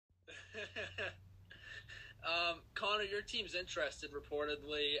Connor, your team's interested,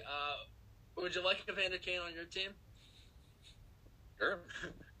 reportedly. Would you like Evander Kane on your team? Sure.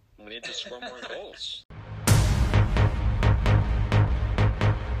 We need to score more goals.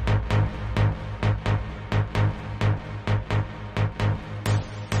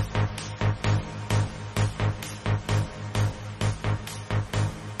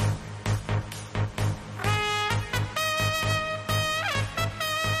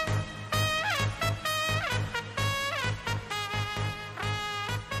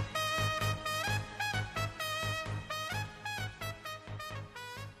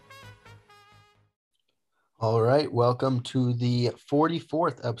 All right, welcome to the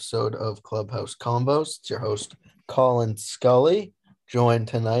 44th episode of Clubhouse Combos. It's your host, Colin Scully, joined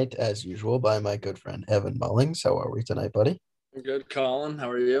tonight, as usual, by my good friend, Evan Mullings. How are we tonight, buddy? Good, Colin. How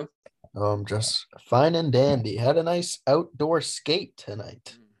are you? Just fine and dandy. Had a nice outdoor skate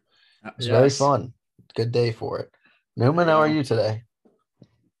tonight. It was very fun. Good day for it. Newman, how are you today?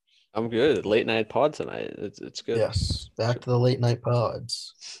 I'm good. Late night pod tonight. It's good. Yes, back to the late night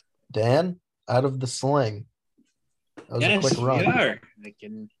pods. Dan, out of the sling. That was a quick run. We are. I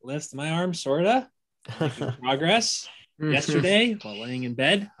can lift my arm, sorta. Making progress. Yesterday, while laying in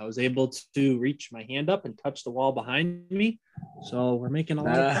bed, I was able to reach my hand up and touch the wall behind me. So we're making a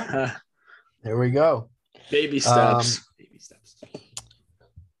lot of progress. There we go. Baby steps. Baby steps.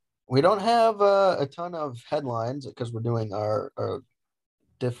 We don't have a ton of headlines because we're doing our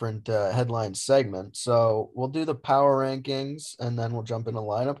different headline segment. So we'll do the power rankings, and then we'll jump into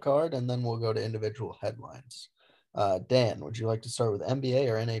lineup card, and then we'll go to individual headlines. Dan, would you like to start with NBA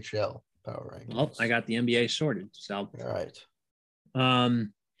or NHL power rankings? Well, I got the NBA sorted. So all right.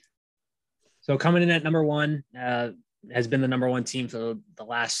 So coming in at number one has been the number one team for the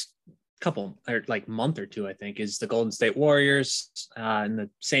last couple or like month or two, I think, is the Golden State Warriors, and the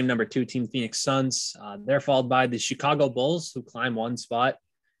same number two team, Phoenix Suns. They're followed by the Chicago Bulls, who climb one spot,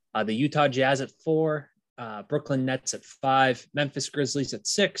 the Utah Jazz at 4, Brooklyn Nets at 5, Memphis Grizzlies at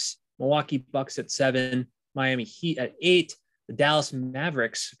 6, Milwaukee Bucks at 7, Miami Heat at 8, the Dallas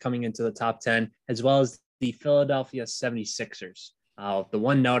Mavericks coming into the top 10, as well as the Philadelphia 76ers. The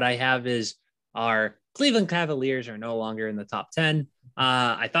one note I have is our Cleveland Cavaliers are no longer in the top 10.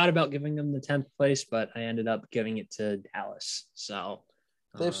 I thought about giving them the 10th place, but I ended up giving it to Dallas. So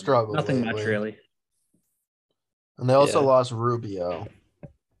they've struggled. Nothing lately. much, really. And they also lost Rubio.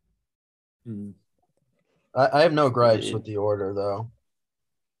 Hmm. I have no gripes with the order, though.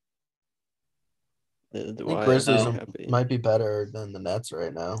 I think Grizzlies might be better than the Nets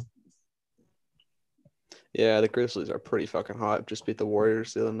right now. Yeah, the Grizzlies are pretty fucking hot. Just beat the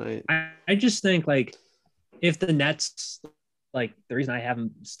Warriors the other night. I just think, like, if the Nets, like, the reason I have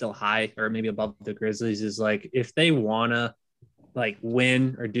them still high or maybe above the Grizzlies is, like, if they want to, like,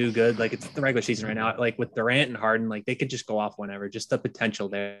 win or do good, like, it's the regular season right now, like, with Durant and Harden, like, they could just go off whenever. Just the potential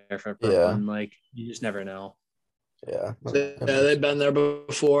there for Brooklyn. Like, you just never know. Yeah. Yeah, they've been there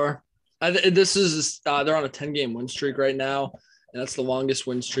before. This is they're on a 10-game win streak right now, and that's the longest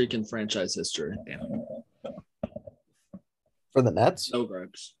win streak in franchise history. Yeah. For the Nets? No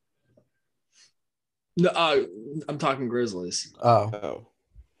gripes. No, I'm talking Grizzlies. Oh.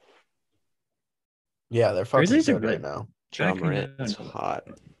 Yeah, they're fucking Grizzlies are good right good. now. John Morant's hot.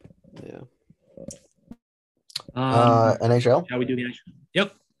 Yeah. NHL? How we do the NHL?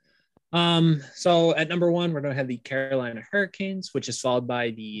 Yep. So at number one, we're going to have the Carolina Hurricanes, which is followed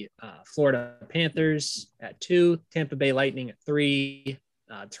by the Florida Panthers at 2, Tampa Bay Lightning at 3,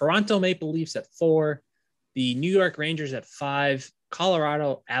 Toronto Maple Leafs at 4, the New York Rangers at 5,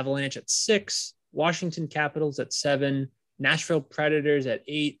 Colorado Avalanche at 6, Washington Capitals at 7, Nashville Predators at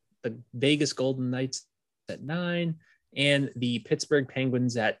 8, the Vegas Golden Knights at 9, and the Pittsburgh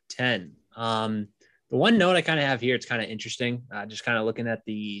Penguins at 10. The one note I kind of have here, it's kind of interesting, just kind of looking at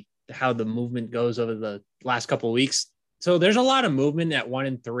how the movement goes over the last couple of weeks. So there's a lot of movement at 1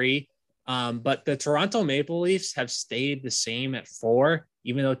 and 3, but the Toronto Maple Leafs have stayed the same at 4,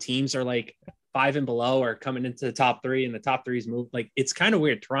 even though teams are like 5 and below are coming into the top 3, and the top 3's moved. Like, it's kind of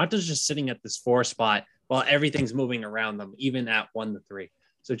weird. Toronto's just sitting at this 4 spot while everything's moving around them, even at 1 to 3.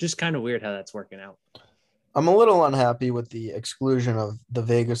 So just kind of weird how that's working out. I'm a little unhappy with the exclusion of the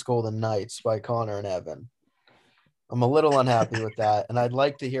Vegas Golden Knights by Connor and Evan. I'm a little unhappy with that, and I'd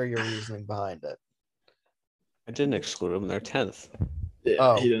like to hear your reasoning behind it. I didn't exclude them. They're 10th.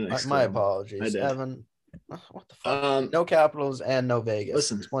 Yeah, he didn't my apologies. I did. Evan, what the fuck? No Capitals and no Vegas.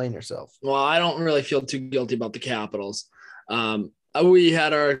 Listen. Explain yourself. Well, I don't really feel too guilty about the Capitals. We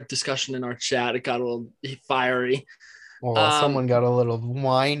had our discussion in our chat. It got a little fiery. Well, someone got a little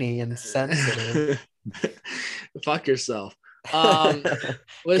whiny and sensitive. Fuck yourself. Guess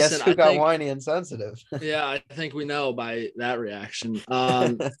Listen, who I got think whiny and sensitive? yeah, I think we know by that reaction.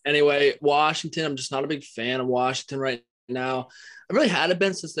 Anyway, Washington, I'm just not a big fan of Washington right now. I really hadn't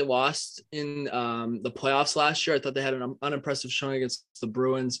been since they lost in the playoffs last year. I thought they had an unimpressive showing against the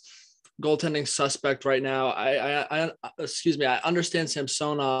Bruins. Goaltending suspect right now. I excuse me. I understand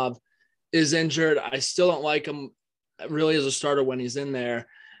Samsonov is injured. I still don't like him really as a starter when he's in there.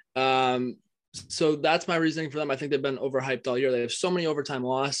 So that's my reasoning for them. I think they've been overhyped all year. They have so many overtime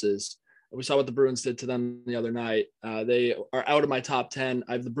losses. We saw what the Bruins did to them the other night. They are out of my top 10.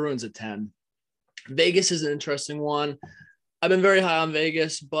 I have the Bruins at 10. Vegas is an interesting one. I've been very high on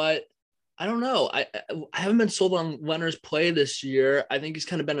Vegas, but I don't know. I haven't been sold on Leonard's play this year. I think he's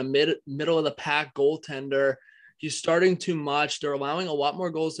kind of been a middle of the pack goaltender. He's starting too much. They're allowing a lot more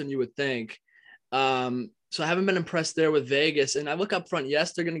goals than you would think. So I haven't been impressed there with Vegas. And I look up front,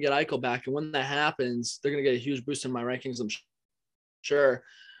 yes, they're going to get Eichel back. And when that happens, they're going to get a huge boost in my rankings, I'm sure.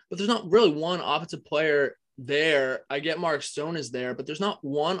 But there's not really one offensive player there. I get Mark Stone is there, but there's not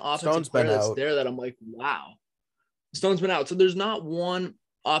one offensive player that's there that I'm like, wow. Stone's been out. So there's not one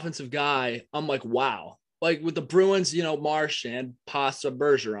offensive guy I'm like, wow. Like with the Bruins, Marchand, Pasta,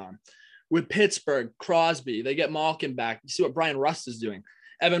 Bergeron. With Pittsburgh, Crosby, they get Malkin back. You see what Brian Rust is doing.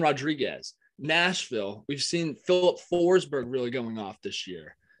 Evan Rodriguez. Nashville, we've seen Philip Forsberg really going off this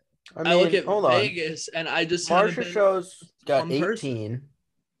year. I look at Vegas, and I just Marcia Show's got 18.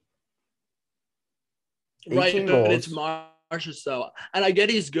 Right, but goals. it's Marcia so. And I get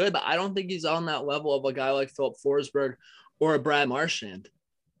he's good, but I don't think he's on that level of a guy like Philip Forsberg or a Brad Marchand.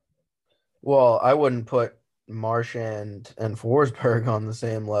 Well, I wouldn't put Marchand and Forsberg on the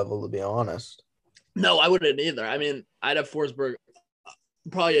same level, to be honest. No, I wouldn't either. I mean, I'd have Forsberg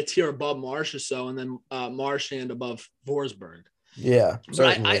probably a tier above Marcia so, and then Marchand above Forsberg. Yeah,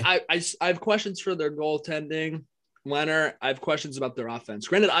 certainly. I have questions for their goaltending. Leonard, I have questions about their offense.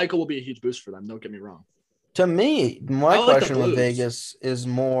 Granted, Eichel will be a huge boost for them. Don't get me wrong. To me, my question with Vegas is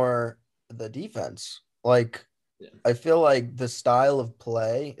more the defense. Like, yeah. I feel like the style of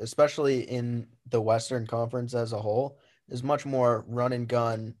play, especially in the Western Conference as a whole, is much more run and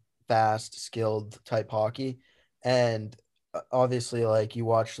gun, fast, skilled type hockey. And obviously, like, you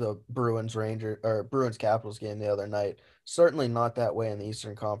watch the Bruins Capitals game the other night. Certainly not that way in the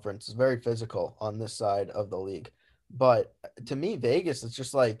Eastern Conference. It's very physical on this side of the league. But to me, Vegas, it's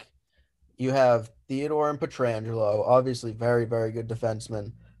just like you have Theodore and Pietrangelo, obviously very, very good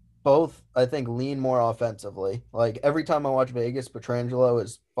defensemen. Both, I think, lean more offensively. Like, every time I watch Vegas, Pietrangelo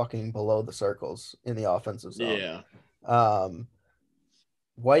is fucking below the circles in the offensive zone. Yeah.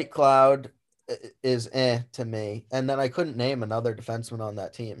 White Cloud is to me. And then I couldn't name another defenseman on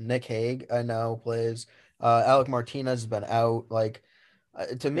that team. Nick Hague, I know, plays. Alec Martinez has been out. Like,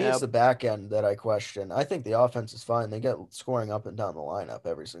 to me, it's the back end that I question. I think the offense is fine. They get scoring up and down the lineup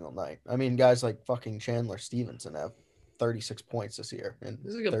every single night. I mean, guys like fucking Chandler Stevenson have 36 points this year in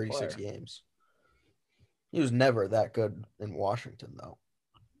 36 games. He was never that good in Washington, though.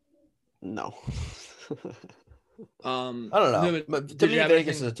 No. I don't know. But to me,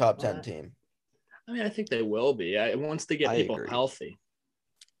 Vegas is a top 10 team. I mean, I think they will be once they get people healthy.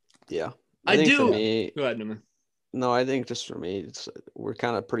 Yeah. I do. For me, go ahead, Newman. No, I think just for me, we're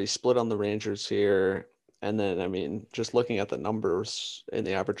kind of pretty split on the Rangers here. And then, I mean, just looking at the numbers in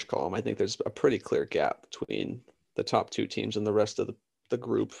the average column, I think there's a pretty clear gap between the top two teams and the rest of the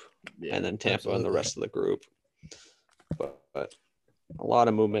group, and then Tampa and the rest of the group. But a lot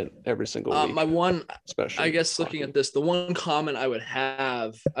of movement every single week. My one, especially I guess, looking at this, the one comment I would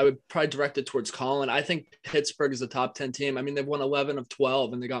have, I would probably direct it towards Colin. I think Pittsburgh is a top 10 team. I mean, they've won 11 of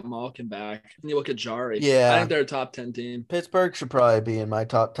 12, and they got Malkin back. And you look at Jari. Yeah, I think they're a top 10 team. Pittsburgh should probably be in my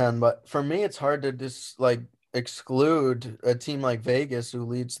top 10, but for me, it's hard to just exclude a team like Vegas, who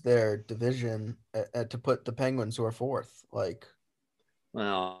leads their division, to put the Penguins, who are fourth.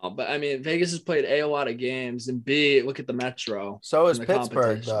 Well, but I mean, Vegas has played a lot of games, and B, look at the Metro. So is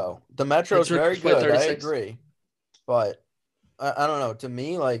Pittsburgh, though. The Metro is very good. I agree, but I don't know. To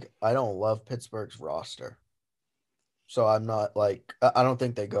me, I don't love Pittsburgh's roster, so I'm not I don't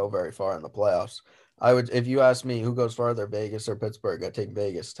think they go very far in the playoffs. I would, if you ask me who goes farther, Vegas or Pittsburgh, I'd take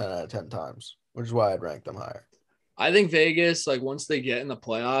Vegas 10 out of 10 times, which is why I'd rank them higher. I think Vegas, once they get in the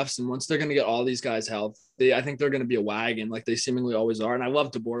playoffs and once they're going to get all these guys healthy, I think they're going to be a wagon like they seemingly always are. And I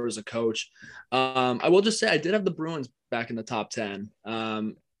love DeBoer as a coach. I will just say I did have the Bruins back in the top 10.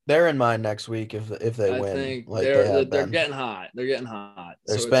 They're in mine next week if they win. Think they're getting hot. They're getting hot.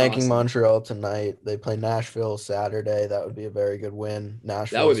 They're spanking Montreal tonight. They play Nashville Saturday. That would be a very good win.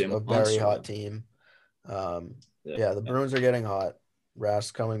 Nashville's a very hot team. The Bruins are getting hot.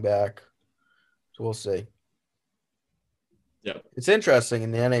 Rask coming back. So we'll see. Yep. It's interesting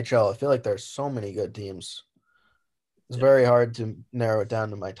in the NHL. I feel like there's so many good teams. It's very hard to narrow it down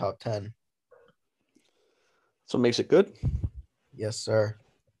to my top 10. So it makes it good. Yes, sir.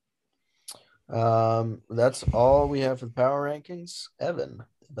 That's all we have for the power rankings. Evan,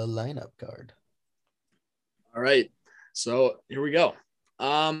 the lineup card. All right. So here we go.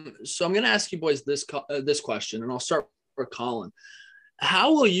 So I'm going to ask you boys this question, and I'll start with Colin.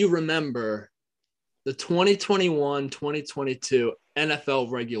 How will you remember the 2021-2022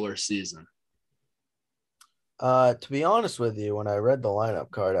 NFL regular season? To be honest with you, when I read the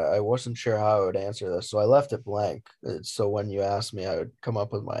lineup card, I wasn't sure how I would answer this, so I left it blank. So when you asked me, I would come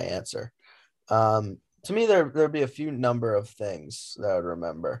up with my answer. To me, there'd be a few number of things that I would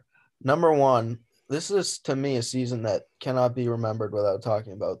remember. Number one, this is to me a season that cannot be remembered without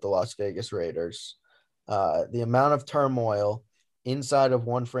talking about the Las Vegas Raiders. The amount of turmoil inside of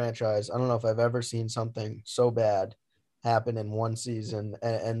one franchise, I don't know if I've ever seen something so bad happen in one season,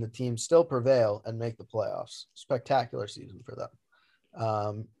 and the team still prevail and make the playoffs. Spectacular season for them.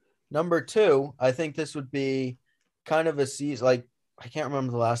 Number two, I think this would be kind of a season, like, I can't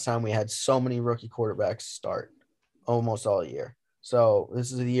remember the last time we had so many rookie quarterbacks start almost all year. So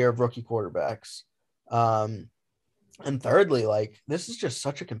this is a year of rookie quarterbacks. And thirdly, like, this is just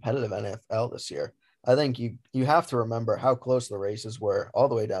such a competitive NFL this year. I think you have to remember how close the races were all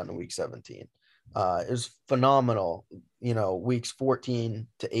the way down to week 17. It was phenomenal, weeks 14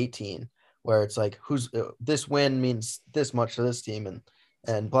 to 18, where it's like, this win means this much to this team,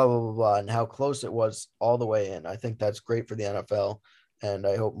 and blah, blah, blah, blah, and how close it was all the way in. I think that's great for the NFL, and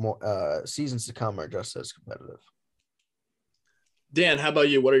I hope more seasons to come are just as competitive. Dan, how about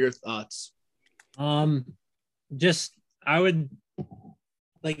you? What are your thoughts? It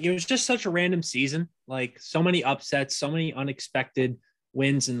was just such a random season, like so many upsets, so many unexpected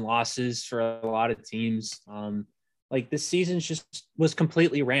wins and losses for a lot of teams. Like this season just was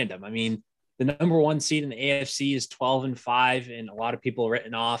completely random. I mean, the number one seed in the AFC is 12-5, and a lot of people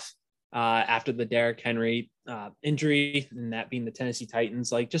written off after the Derrick Henry injury, and that being the Tennessee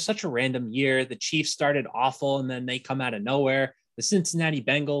Titans. Like just such a random year. The Chiefs started awful, and then they come out of nowhere. The Cincinnati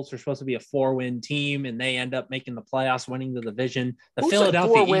Bengals were supposed to be a 4-win team, and they end up making the playoffs, winning the division. The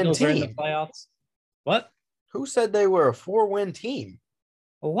Philadelphia Eagles are in the playoffs. What? Who said they were a 4-win team?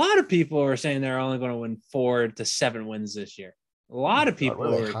 A lot of people are saying they're only going to win 4 to 7 wins this year. A lot of people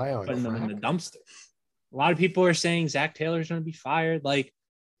are putting them in the dumpster. A lot of people are saying Zach Taylor's going to be fired. Like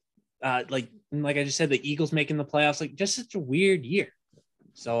I just said, the Eagles making the playoffs. Like just such a weird year.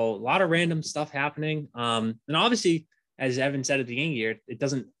 So a lot of random stuff happening. And obviously, as Evan said at the beginning of the year, it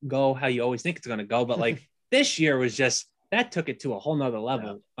doesn't go how you always think it's going to go. But like this year was just, that took it to a whole nother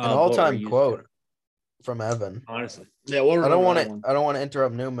level. An all-time quote from Evan. Honestly. Yeah, I don't want to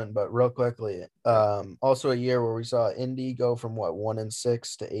interrupt Newman, but real quickly, also a year where we saw Indy go from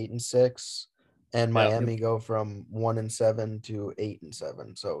 1-6 to 8-6, and Miami go from 1-7 to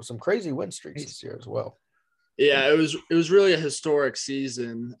 8-7. So some crazy win streaks this year as well. Yeah, it was really a historic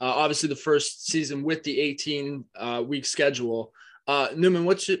season. Obviously, the first season with the 18 week schedule. Newman,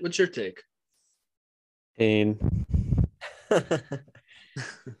 what's your take? Pain.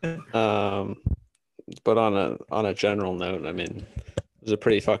 But on a general note, I mean, it was a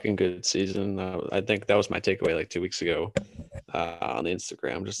pretty fucking good season. I think that was my takeaway like 2 weeks ago on the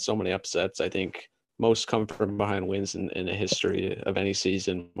Instagram. Just so many upsets. I think most come from behind wins in the history of any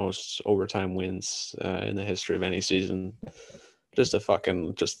season. Most overtime wins in the history of any season. Just a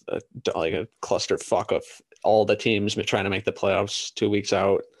clusterfuck of all the teams trying to make the playoffs 2 weeks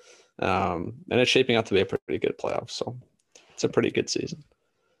out, and it's shaping out to be a pretty good playoff. So it's a pretty good season.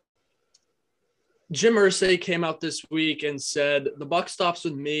 Jim Irsay came out this week and said, "The buck stops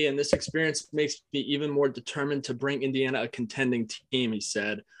with me, and this experience makes me even more determined to bring Indiana a contending team," he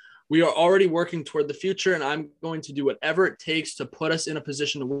said. "We are already working toward the future, and I'm going to do whatever it takes to put us in a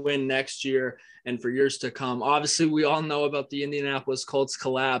position to win next year and for years to come." Obviously, we all know about the Indianapolis Colts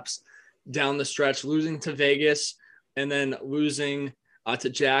collapse down the stretch, losing to Vegas and then losing to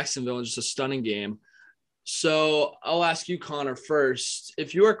Jacksonville in just a stunning game. So I'll ask you, Connor, first.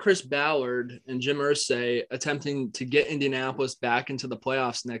 If you are Chris Ballard and Jim Irsay attempting to get Indianapolis back into the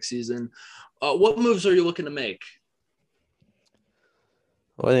playoffs next season, what moves are you looking to make?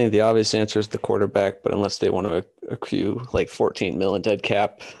 Well, I think the obvious answer is the quarterback, but unless they want to accrue like 14 million dead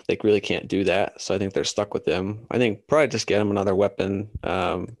cap, they really can't do that. So I think they're stuck with them. I think probably just get him another weapon.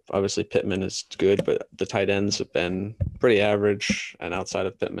 Obviously Pittman is good, but the tight ends have been pretty average. And outside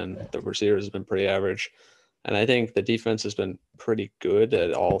of Pittman, the receivers have been pretty average. And I think the defense has been pretty good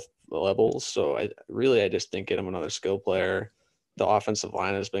at all levels. So I just think get him another skill player. The offensive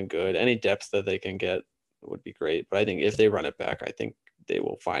line has been good. Any depth that they can get would be great. But I think if they run it back, I think they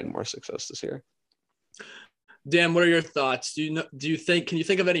will find more success this year. Dan, what are your thoughts? Can you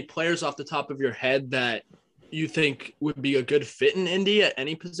think of any players off the top of your head that you think would be a good fit in Indy at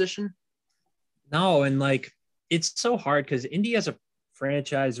any position? No, and like it's so hard because Indy as a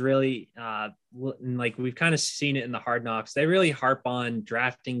franchise really, and like we've kind of seen it in the Hard Knocks. They really harp on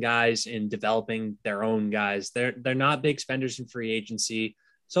drafting guys and developing their own guys. They're not big spenders in free agency.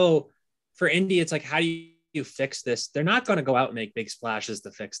 So for Indy, it's like, how do you fix this? They're not going to go out and make big splashes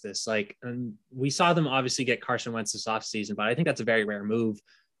to fix this. Like, and we saw them obviously get Carson Wentz this offseason, but I think that's a very rare move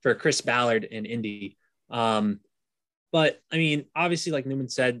for Chris Ballard in Indy. But I mean, obviously, like Newman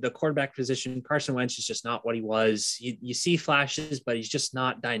said, the quarterback position, Carson Wentz is just not what he was. You see flashes, but he's just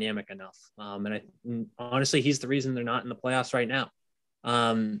not dynamic enough. And honestly, he's the reason they're not in the playoffs right now.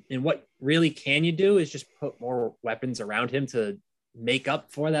 And what really can you do is just put more weapons around him to make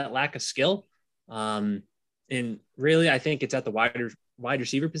up for that lack of skill. And really, I think it's at the wide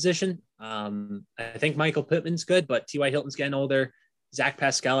receiver position. I think Michael Pittman's good, but T.Y. Hilton's getting older. Zach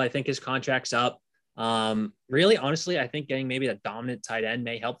Pascal, I think his contract's up. Really, honestly, I think getting maybe a dominant tight end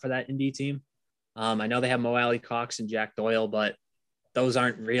may help for that Indy team. I know they have Mo Alley Cox and Jack Doyle, but those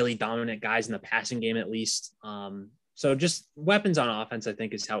aren't really dominant guys in the passing game, at least. So just weapons on offense, I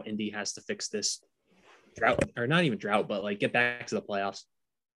think, is how Indy has to fix this drought, or not even drought, but like get back to the playoffs.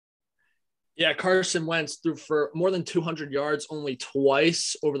 Yeah, Carson Wentz threw for more than 200 yards only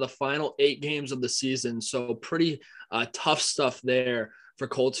twice over the final 8 games of the season. So pretty tough stuff there for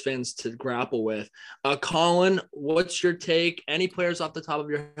Colts fans to grapple with. Colin, what's your take? Any players off the top of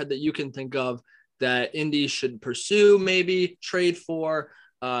your head that you can think of that Indy should pursue, maybe trade for?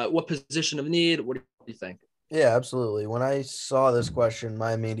 What position of need? What do you think? Yeah, absolutely. When I saw this question,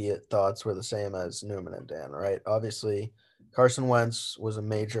 my immediate thoughts were the same as Newman and Dan, right? Obviously, Carson Wentz was a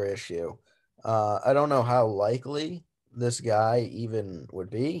major issue. I don't know how likely this guy even would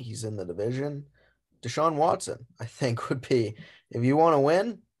be. He's in the division. Deshaun Watson, I think, would be, if you want to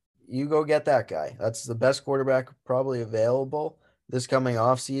win, you go get that guy. That's the best quarterback probably available this coming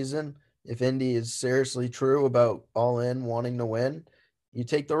off season. If Indy is seriously true about all in wanting to win, you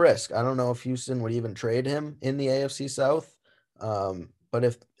take the risk. I don't know if Houston would even trade him in the AFC South. But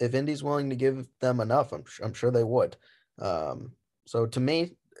if Indy's willing to give them enough, I'm sure they would. So to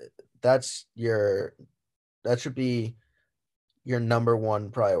me, that should be your number one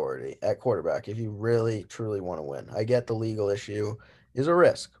priority at quarterback if you really truly want to win. I get the legal issue is a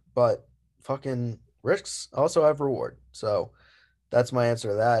risk, but fucking risks also have reward. So that's my answer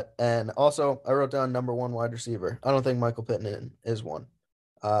to that. And also, I wrote down number one wide receiver. I don't think Michael Pittman is one.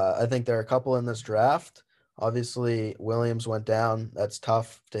 I think there are a couple in this draft. Obviously, Williams went down. That's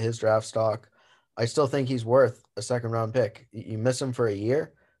tough to his draft stock. I still think he's worth a second-round pick. You miss him for a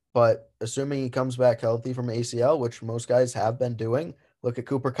year, but assuming he comes back healthy from ACL, which most guys have been doing, look at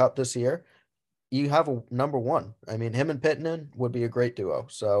Cooper Kupp this year, you have a number one. I mean, him and Pittman would be a great duo.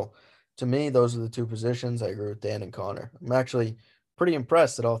 So to me, those are the two positions. I agree with Dan and Connor. I'm actually pretty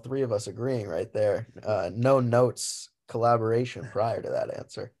impressed that all three of us agreeing right there. No notes collaboration prior to that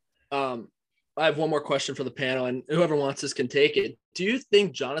answer. I have one more question for the panel, and whoever wants this can take it. Do you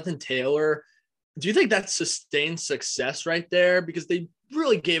think Jonathan Taylor, do you think that's sustained success right there? Because they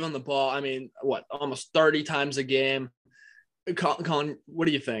really gave him the ball. I mean, almost 30 times a game. Colin, what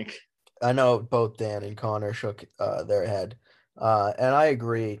do you think? I know both Dan and Connor shook their head. And I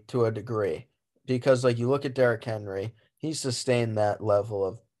agree to a degree because, like, you look at Derrick Henry, he's sustained that level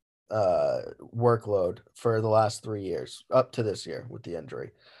of workload for the last 3 years up to this year with the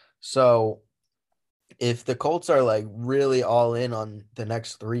injury. So if the Colts are like really all in on the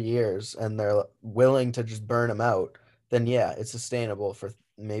next 3 years and they're willing to just burn him out, then yeah, it's sustainable for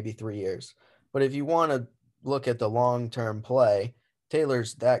maybe 3 years. But if you want to look at the long-term play,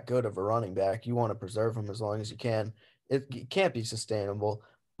 Taylor's that good of a running back. You want to preserve him as long as you can. It can't be sustainable,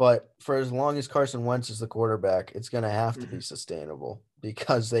 but for as long as Carson Wentz is the quarterback, it's going to have to be sustainable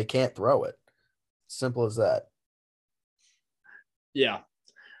because they can't throw it. Simple as that. Yeah,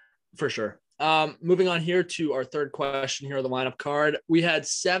 for sure. Moving on here to our third question here on the lineup card. We had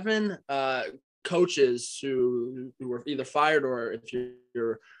 7 coaches who were either fired, or if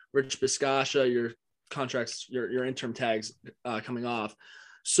you're Rich Bisaccia, your contracts, your interim tags coming off.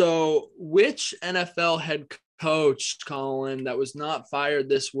 So which NFL head coach, Colin, that was not fired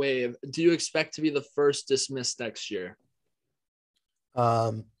this wave, do you expect to be the first dismissed next year?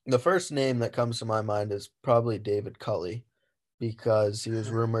 The first name that comes to my mind is probably David Culley, because he was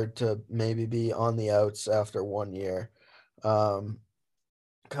rumored to maybe be on the outs after 1 year. A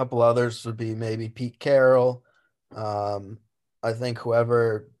couple others would be maybe Pete Carroll. I think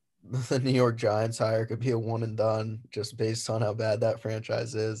whoever the New York Giants hire could be a one and done just based on how bad that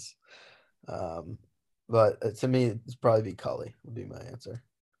franchise is. But to me, it's probably be Cully would be my answer.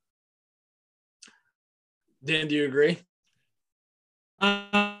 Dan, do you agree?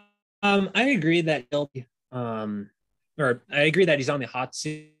 I agree that he'll or I agree that he's on the hot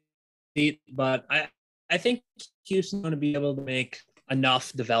seat, but I think Houston's going to be able to make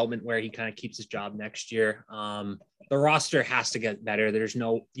enough development where he kind of keeps his job next year. The roster has to get better.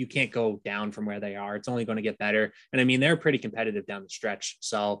 You can't go down from where they are. It's only going to get better. And I mean, they're pretty competitive down the stretch.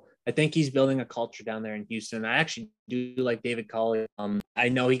 So I think he's building a culture down there in Houston. I actually do like David Culley. I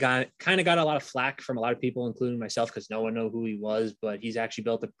know he got a lot of flack from a lot of people, including myself, because no one knew who he was, but he's actually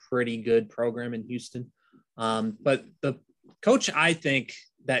built a pretty good program in Houston. But the coach, I think,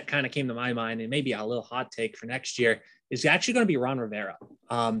 that kind of came to my mind, and maybe a little hot take for next year, is actually going to be Ron Rivera.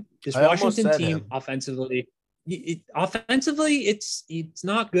 This Washington team offensively, it's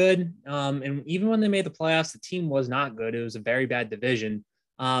not good. And even when they made the playoffs, the team was not good. It was a very bad division.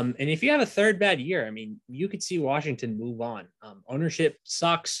 And if you have a third bad year, I mean, you could see Washington move on. Ownership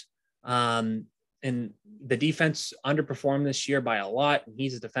sucks. And the defense underperformed this year by a lot. And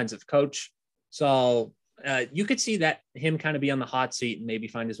he's a defensive coach. So you could see that him kind of be on the hot seat and maybe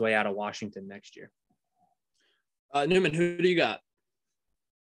find his way out of Washington next year. Newman, who do you got?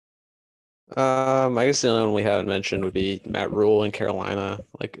 I guess the only one we haven't mentioned would be Matt Rule in Carolina.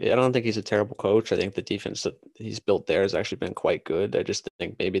 Like, I don't think he's a terrible coach. I think the defense that he's built there has actually been quite good. I just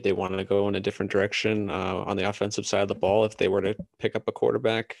think maybe they want to go in a different direction on the offensive side of the ball if they were to pick up a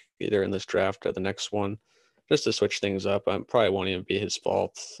quarterback, either in this draft or the next one, just to switch things up. Probably won't even be his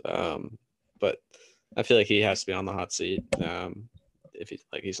fault. But I feel like he has to be on the hot seat if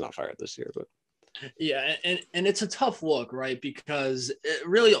he's not fired this year. But yeah, and it's a tough look, right? Because it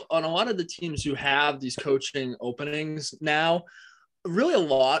really, on a lot of the teams who have these coaching openings now, really a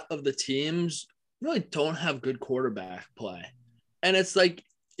lot of the teams really don't have good quarterback play. And it's like,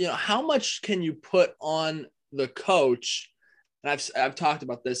 how much can you put on the coach? And I've talked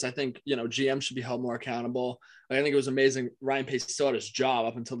about this. I think, GM should be held more accountable. I think it was amazing. Ryan Pace still had his job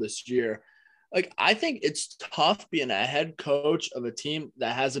up until this year. Like, I think it's tough being a head coach of a team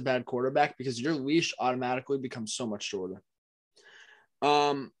that has a bad quarterback because your leash automatically becomes so much shorter.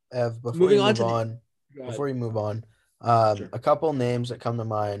 Ev, before you move on, Sure. a couple names that come to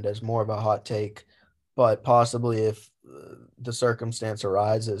mind as more of a hot take, but possibly if the circumstance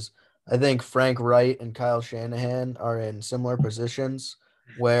arises, I think Frank Wright and Kyle Shanahan are in similar positions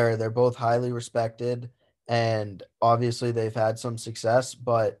where they're both highly respected and obviously they've had some success,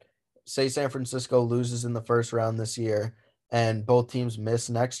 but say San Francisco loses in the first round this year and both teams miss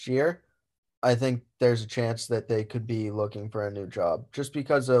next year, I think there's a chance that they could be looking for a new job just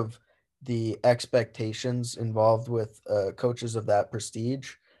because of the expectations involved with coaches of that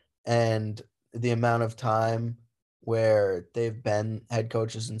prestige and the amount of time where they've been head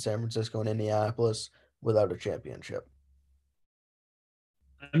coaches in San Francisco and Indianapolis without a championship.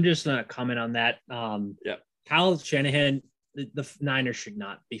 I'm just going to comment on that. Yeah. Kyle Shanahan, the Niners should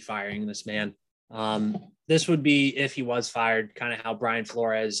not be firing this man. This would be, if he was fired, kind of how Brian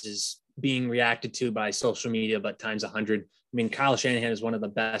Flores is being reacted to by social media, but times 100. I mean, Kyle Shanahan is one of the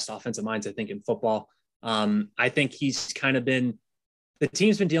best offensive minds, I think, in football. I think he's kind of been – the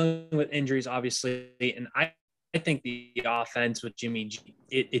team's been dealing with injuries, obviously, and I think the offense with Jimmy G,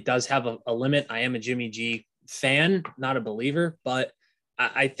 it does have a limit. I am a Jimmy G fan, not a believer, but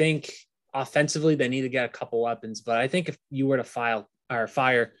I think – offensively, they need to get a couple weapons, but I think if you were to fire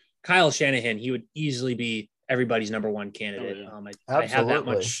Kyle Shanahan, he would easily be everybody's number one candidate. I have that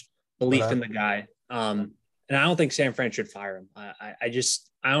much belief in the guy. And I don't think San Fran should fire him. I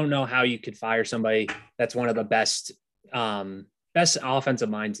don't know how you could fire somebody that's one of the best offensive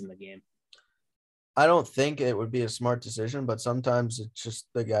minds in the game. I don't think it would be a smart decision, but sometimes it's just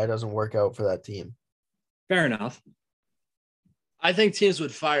the guy doesn't work out for that team. Fair enough. I think teams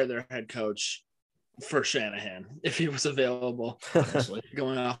would fire their head coach for Shanahan if he was available, honestly,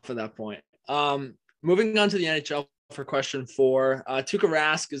 going off of that point. Moving on to the NHL for question 4. Tuukka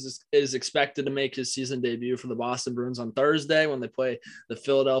Rask is expected to make his season debut for the Boston Bruins on Thursday when they play the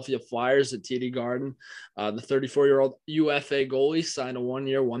Philadelphia Flyers at TD Garden. The 34-year-old UFA goalie signed a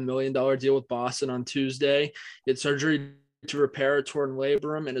 1-year, $1 million deal with Boston on Tuesday. He had surgery to repair a torn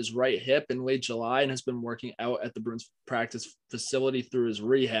labrum in his right hip in late July and has been working out at the Bruins practice facility through his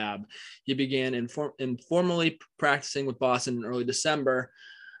rehab. He began informally practicing with Boston in early December.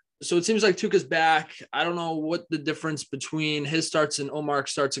 So it seems like Tuukka's back. I don't know what the difference between his starts and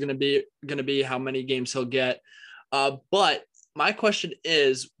Omar's starts are going to be, how many games he'll get. But my question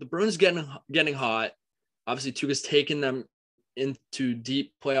is, the Bruins getting hot. Obviously, Tuukka's taken them into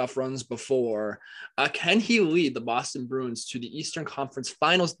deep playoff runs before. Can he lead the Boston Bruins to the Eastern Conference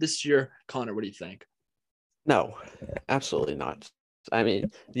Finals this year? Connor, what do you think? No, absolutely not. I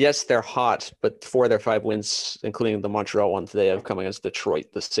mean, yes, they're hot, but 4 of their 5 wins, including the Montreal one today, have come against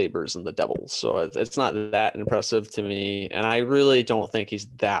Detroit, the Sabres, and the Devils. So it's not that impressive to me. And I really don't think he's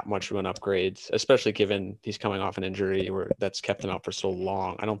that much of an upgrade, especially given he's coming off an injury that's kept him out for so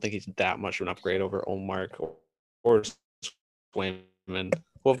long. I don't think he's that much of an upgrade over Omark or Swayman,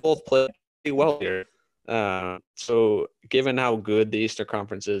 who have both played pretty well here. So given how good the Eastern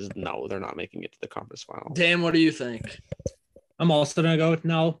Conference is, no, they're not making it to the conference final. Dan, what do you think? I'm also going to go with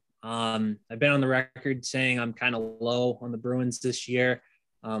no. I've been on the record saying I'm kind of low on the Bruins this year.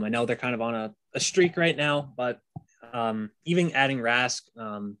 I know they're kind of on a streak right now, but even adding Rask,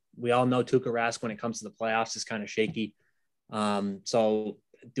 we all know Tuukka Rask when it comes to the playoffs is kind of shaky. So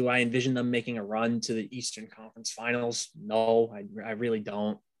do I envision them making a run to the Eastern Conference Finals? No, I really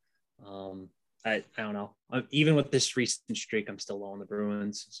don't. I don't know. Even with this recent streak, I'm still low on the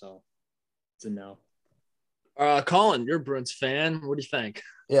Bruins. So it's a no. Colin, you're a Bruins fan. What do you think?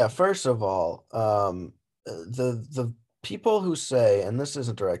 Yeah, first of all, the people who say, and this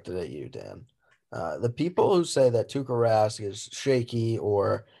isn't directed at you, Dan, the people who say that Tuukka Rask is shaky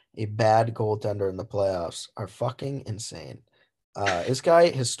or a bad goaltender in the playoffs are fucking insane. This guy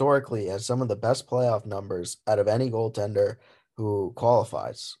historically has some of the best playoff numbers out of any goaltender who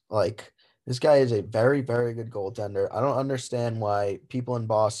qualifies. Like, this guy is a very, very good goaltender. I don't understand why people in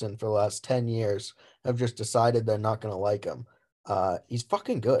Boston for the last 10 years have just decided they're not going to like him. He's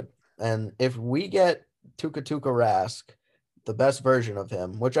fucking good. And if we get Tuukka Rask, the best version of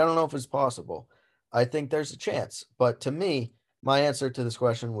him, which I don't know if is possible, I think there's a chance. But to me, my answer to this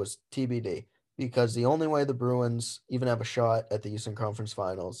question was TBD, because the only way the Bruins even have a shot at the Eastern Conference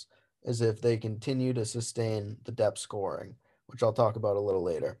Finals is if they continue to sustain the depth scoring, which I'll talk about a little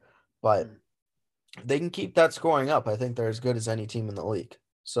later. But if they can keep that scoring up, I think they're as good as any team in the league.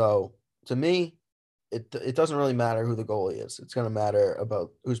 So to me, it doesn't really matter who the goalie is. It's going to matter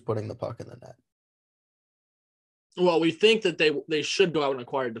about who's putting the puck in the net. Well, we think that they should go out and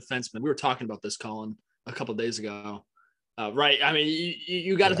acquire a defenseman. We were talking about this, Colin, a couple of days ago. Right. I mean,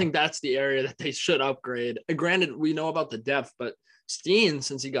 you got to think that's the area that they should upgrade. Granted, we know about the depth, but Steen,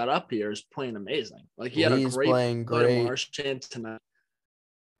 since he got up here, is playing amazing. Like, he had a great playing play Marchand tonight.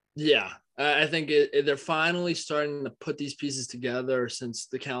 Yeah, I think they're finally starting to put these pieces together since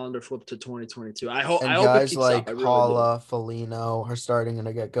the calendar flipped to 2022. I hope guys it keeps like up. Haula, Foligno are starting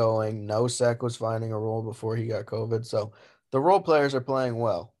to get going. Nosek was finding a role before he got COVID. So the role players are playing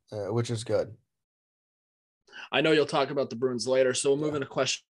well, which is good. I know you'll talk about the Bruins later, so we'll move into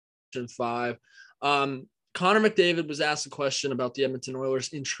question 5. Connor McDavid was asked a question about the Edmonton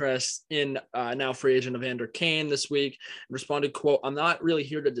Oilers' interest in now free agent Evander Kane this week, and responded, quote, "I'm not really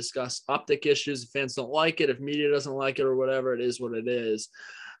here to discuss optic issues. If fans don't like it, if media doesn't like it, or whatever, it is what it is."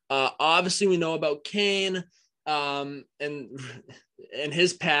 Obviously, we know about Kane and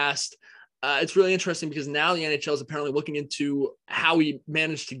his past. It's really interesting because now the NHL is apparently looking into how he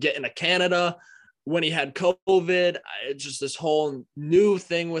managed to get into Canada when he had COVID. It's just this whole new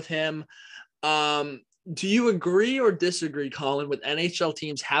thing with him. Do you agree or disagree, Colin, with NHL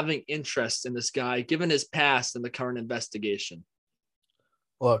teams having interest in this guy, given his past and the current investigation?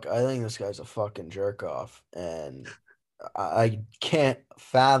 Look, I think this guy's a fucking jerk off, and I can't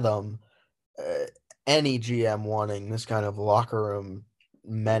fathom any GM wanting this kind of locker room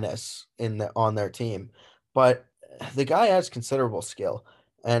menace on their team. But the guy has considerable skill,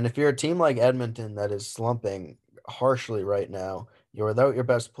 and if you're a team like Edmonton that is slumping harshly right now, you're without your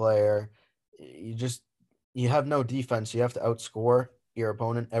best player. You have no defense. You have to outscore your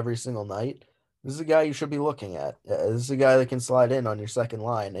opponent every single night. This is a guy you should be looking at. This is a guy that can slide in on your second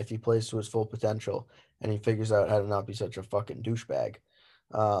line if he plays to his full potential and he figures out how to not be such a fucking douchebag.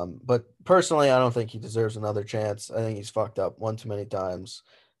 But personally, I don't think he deserves another chance. I think he's fucked up one too many times,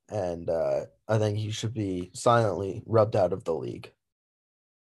 and I think he should be silently rubbed out of the league.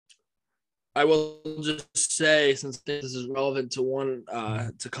 I will just say, since this is relevant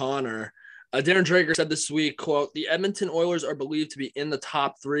to Connor, Darren Drager said this week, quote, "The Edmonton Oilers are believed to be in the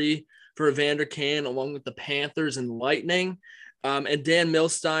top 3 for Evander Kane, along with the Panthers and Lightning." And Dan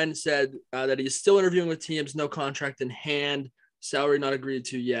Milstein said that he's still interviewing with teams, no contract in hand, salary not agreed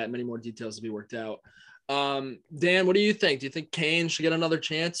to yet, many more details to be worked out. Dan, what do you think? Do you think Kane should get another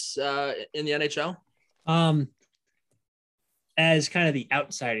chance in the NHL? As kind of the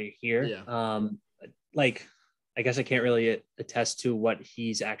outsider here, I guess I can't really attest to what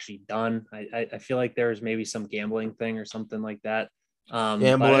he's actually done. I feel like there's maybe some gambling thing or something like that But I don't know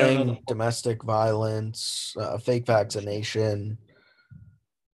Gambling, domestic violence, fake vaccination,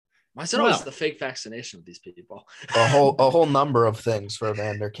 I said always Wow. the fake vaccination with these people. a whole number of things for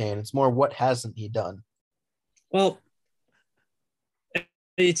Evander Kane. It's more what hasn't he done? Well,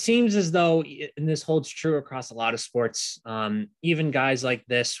 it seems as though, and this holds true across a lot of sports, even guys like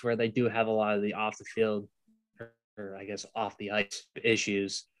this, where they do have a lot of the off the field, or I guess off the ice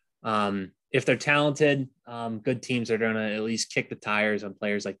issues. If they're talented, good teams are going to at least kick the tires on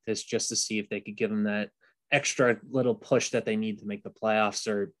players like this just to see if they could give them that extra little push that they need to make the playoffs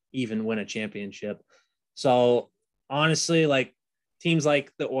or even win a championship. So honestly, like teams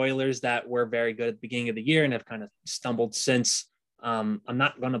like the Oilers that were very good at the beginning of the year and have kind of stumbled since, I'm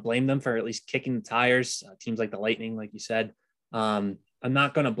not going to blame them for at least kicking the tires. Teams like the Lightning, like you said, I'm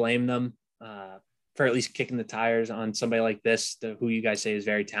not going to blame them for at least kicking the tires on somebody like this, who you guys say is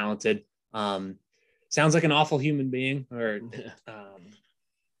very talented. Sounds like an awful human being, or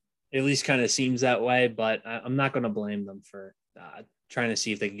at least kind of seems that way, but I'm not going to blame them for trying to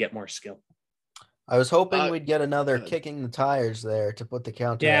see if they can get more skill. I was hoping we'd get another kicking the tires there to put the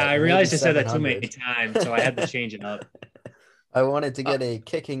counter. Yeah, at I realized I said that too 700. many times, so I had to change it up. I wanted to get a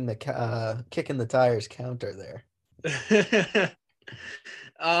kicking the tires counter there.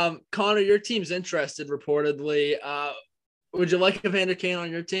 Connor, your team's interested reportedly. Would you like Evander Kane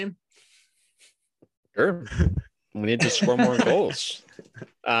on your team? Sure. We need to score more goals.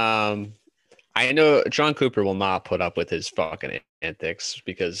 I know John Cooper will not put up with his fucking antics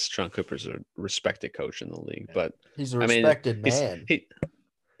because John Cooper's a respected coach in the league, but he's a respected man. He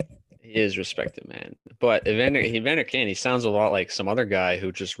is respected, man. But Evander Kane, he sounds a lot like some other guy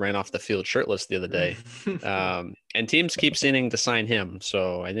who just ran off the field shirtless the other day. And teams keep seeming to sign him.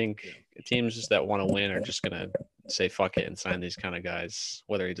 So I think teams that want to win are just going to say fuck it and sign these kind of guys,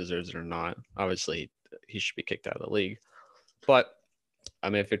 whether he deserves it or not. Obviously, he should be kicked out of the league. But, I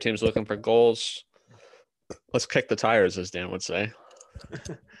mean, if your team's looking for goals, let's kick the tires, as Dan would say.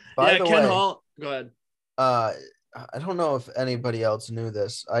 By the Ken way, Hall. Go ahead. I don't know if anybody else knew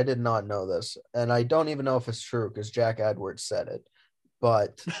this. I did not know this. And I don't even know if it's true because Jack Edwards said it.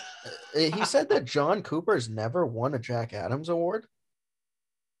 But he said that John Cooper's never won a Jack Adams Award.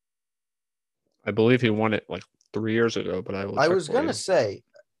 I believe he won it like 3 years ago, but I was going to say,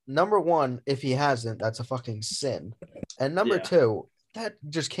 number one, if he hasn't, that's a fucking sin. And number two, that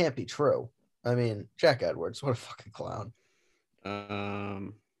just can't be true. I mean, Jack Edwards, what a fucking clown.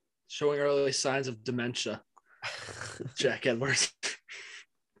 Showing early signs of dementia. Jack Edwards.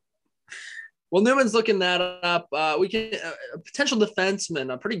 Well, Newman's looking that up. We can a potential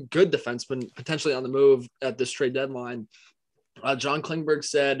defenseman, a pretty good defenseman, potentially on the move at this trade deadline. John Klingberg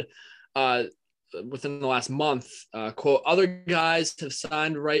said within the last month, quote, other guys have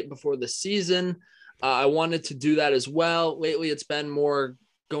signed right before the season. I wanted to do that as well. Lately, it's been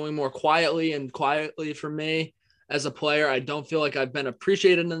going more quietly for me as a player. I don't feel like I've been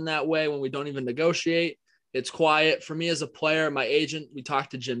appreciated in that way when we don't even negotiate. It's quiet for me as a player. My agent, we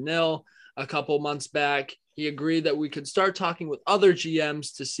talked to Jim Nill a couple months back. He agreed that we could start talking with other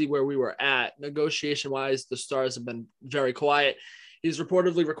GMs to see where we were at. Negotiation wise, the Stars have been very quiet. He's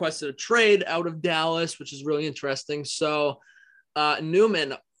reportedly requested a trade out of Dallas, which is really interesting. So,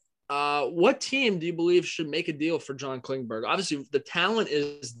 Newman, what team do you believe should make a deal for John Klingberg? Obviously, the talent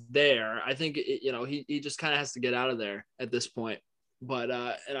is there. I think, he just kind of has to get out of there at this point. But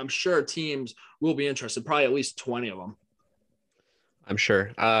and I'm sure teams will be interested, probably at least 20 of them. I'm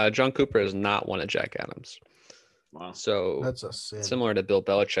sure. John Cooper has not won a Jack Adams. Wow. So that's a sin. Similar to Bill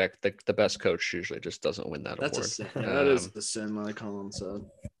Belichick, the best coach usually just doesn't win that award. That's a sin. That is the sin, like Colin said.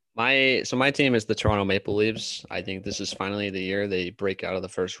 My team is the Toronto Maple Leafs. I think this is finally the year they break out of the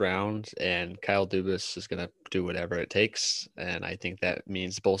first round, and Kyle Dubas is going to do whatever it takes. And I think that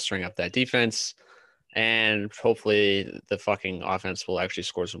means bolstering up that defense. And hopefully the fucking offense will actually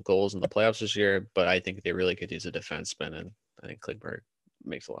score some goals in the playoffs this year. But I think they really could use a defenseman, and I think Klingberg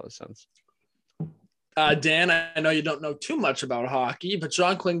makes a lot of sense. Dan, I know you don't know too much about hockey, but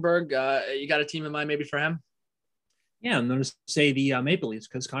John Klingberg, you got a team in mind maybe for him? Yeah, I'm going to say the Maple Leafs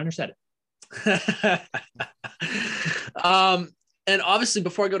because Connor said it. And obviously,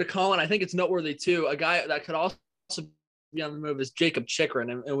 before I go to Colin, I think it's noteworthy too. A guy that could also be on the move is Jacob Chychrun,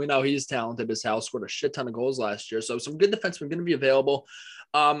 and we know he's talented as hell. Scored a shit ton of goals last year, so some good defensemen going to be available.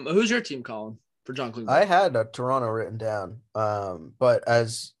 Who's your team, Colin, for John Klingberg? I had Toronto written down, but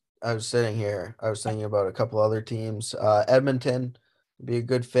as I was sitting here, I was thinking about a couple other teams. Edmonton would be a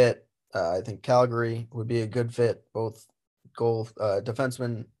good fit. I think Calgary would be a good fit. Both goal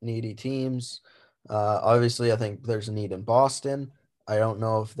defenseman needy teams. Obviously, I think there's a need in Boston. I don't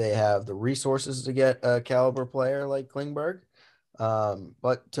know if they have the resources to get a caliber player like Klingberg.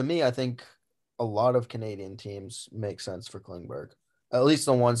 But to me, I think a lot of Canadian teams make sense for Klingberg. At least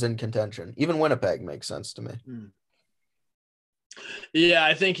the ones in contention. Even Winnipeg makes sense to me. Yeah,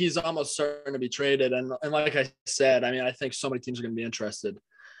 I think he's almost certain to be traded. And like I said, I mean, I think so many teams are going to be interested.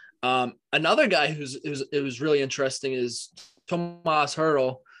 Another guy it was really interesting is Tomas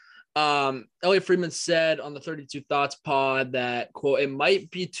Hertl. Elliot Friedman said on the 32 Thoughts pod that, quote, it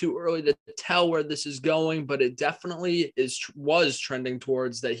might be too early to tell where this is going, but it definitely was trending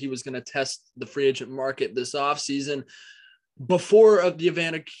towards that he was going to test the free agent market this offseason before of the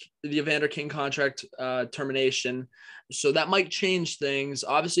Evander King contract termination. So that might change things.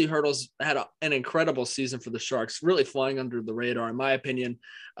 Obviously, Hertl's had an incredible season for the Sharks, really flying under the radar, in my opinion.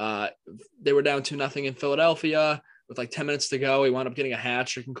 They were down 2-0 in Philadelphia with like 10 minutes to go. He wound up getting a hat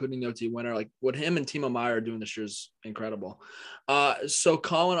trick, including the OT winner. Like what him and Timo Meier are doing this year is incredible. So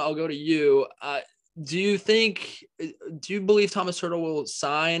Colin, I'll go to you. Do you believe Thomas Hertl will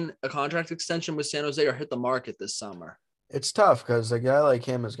sign a contract extension with San Jose or hit the market this summer? It's tough because a guy like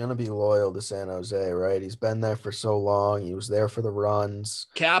him is going to be loyal to San Jose, right? He's been there for so long. He was there for the runs.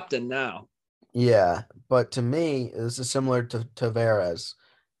 Captain now. Yeah, but to me, this is similar to Tavares.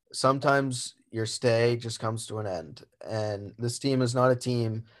 Sometimes your stay just comes to an end, and this team is not a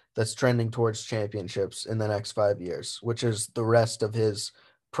team that's trending towards championships in the next 5 years, which is the rest of his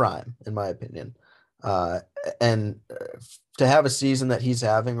prime, in my opinion. And to have a season that he's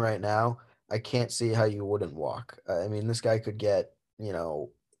having right now, I can't see how you wouldn't walk. I mean, this guy could get,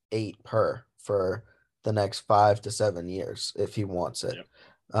 8 per for the next 5 to 7 years if he wants it. Yep.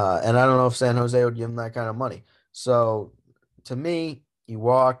 And I don't know if San Jose would give him that kind of money. So to me, you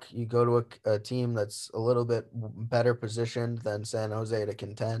walk, you go to a team that's a little bit better positioned than San Jose to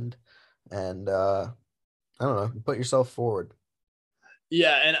contend. And I don't know, you put yourself forward.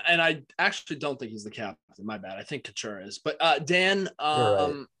 Yeah, and I actually don't think he's the captain. My bad. I think Couture is. But Dan,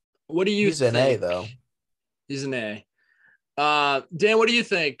 Right. What do you He's think? an A, though. He's an A. Dan, what do you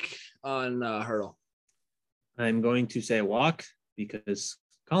think on Hertl? I'm going to say walk because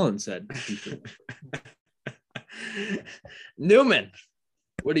Colin said. Newman,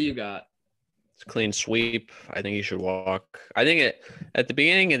 what do you got? It's a clean sweep. I think he should walk. I think at the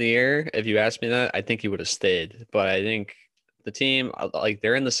beginning of the year, if you asked me that, I think he would have stayed. But I think the team, like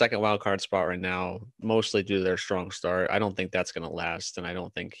they're in the second wild card spot right now, mostly due to their strong start. I don't think that's going to last, and I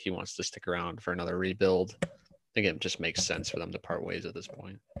don't think he wants to stick around for another rebuild. I think it just makes sense for them to part ways at this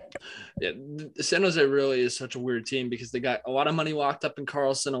point. Yeah, San Jose really is such a weird team because they got a lot of money locked up in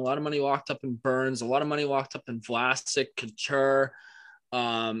Carlson, a lot of money locked up in Burns, a lot of money locked up in Vlasic, Couture,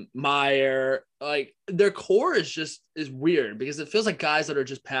 Meier. Like their core is weird because it feels like guys that are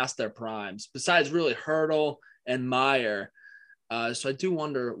just past their primes. Besides really Hertl and Meier. So I do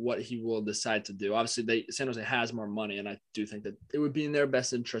wonder what he will decide to do. Obviously, San Jose has more money, and I do think that it would be in their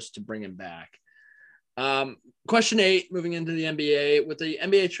best interest to bring him back. Question 8, moving into the NBA. With the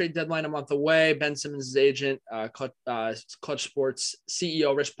NBA trade deadline a month away, Ben Simmons' agent, Clutch Sports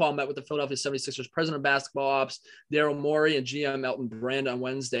CEO Rich Paul met with the Philadelphia 76ers president of basketball ops, Daryl Morey, and GM Elton Brand on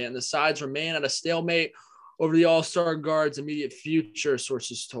Wednesday, and the sides remain at a stalemate over the All-Star guard's immediate future,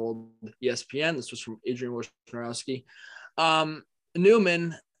 sources told ESPN. This was from Adrian Wojnarowski.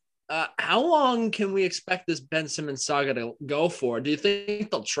 Newman, how long can we expect this Ben Simmons saga to go for? Do you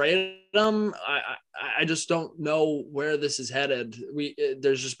think they'll trade him? I just don't know where this is headed.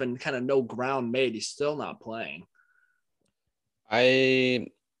 There's just been kind of no ground made. He's still not playing. I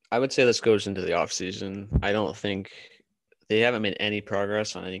would say this goes into the offseason. I don't think they haven't made any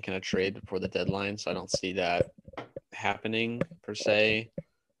progress on any kind of trade before the deadline, so I don't see that happening per se.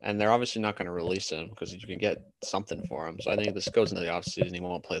 And they're obviously not going to release him because you can get something for him. So I think this goes into the offseason. He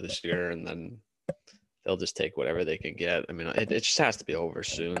won't play this year, and then they'll just take whatever they can get. I mean, it just has to be over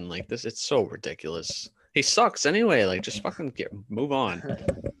soon. Like this, it's so ridiculous. He sucks anyway. Like, just fucking move on.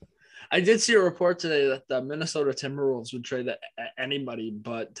 I did see a report today that the Minnesota Timberwolves would trade anybody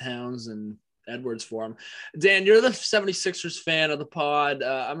but Towns and Edwards for him. Dan, you're the 76ers fan of the pod.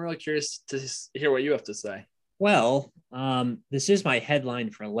 I'm really curious to hear what you have to say. Well, this is my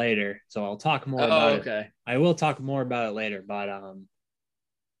headline for later, so I'll talk more about it. I will talk more about it later, but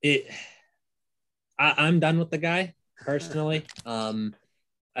I'm done with the guy personally.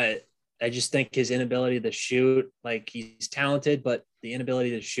 I just think his inability to shoot, like he's talented, but the inability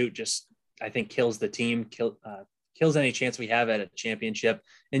to shoot just, I think, kills the team, kills any chance we have at a championship.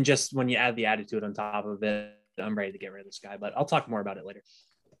 And just when you add the attitude on top of it, I'm ready to get rid of this guy, but I'll talk more about it later.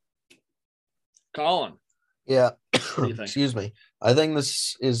 Colin. Yeah. What do you think? Excuse me. I think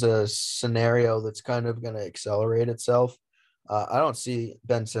this is a scenario that's kind of going to accelerate itself. I don't see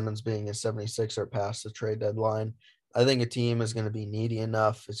Ben Simmons being a 76er past the trade deadline. I think a team is going to be needy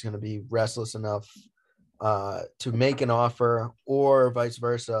enough, is going to be restless enough to make an offer, or vice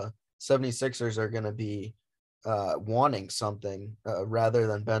versa. 76ers are going to be wanting something rather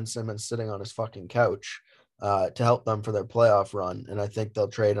than Ben Simmons sitting on his fucking couch to help them for their playoff run. And I think they'll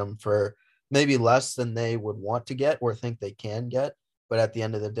trade him for maybe less than they would want to get or think they can get. But at the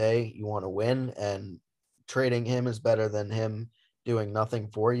end of the day, you want to win, and trading him is better than him doing nothing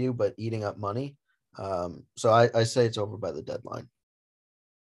for you but eating up money. So I say it's over by the deadline.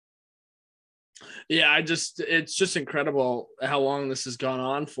 Yeah, it's just incredible how long this has gone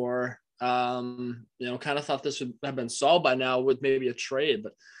on for. Kind of thought this would have been solved by now with maybe a trade,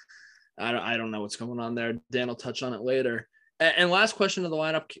 but I don't know what's going on there. Dan will touch on it later. And last question of the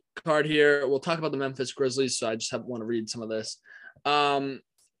lineup card here. We'll talk about the Memphis Grizzlies. So I just want to read some of this.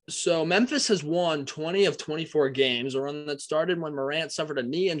 So Memphis has won 20 of 24 games, a run that started when Morant suffered a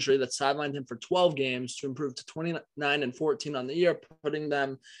knee injury that sidelined him for 12 games to improve to 29-14 on the year, putting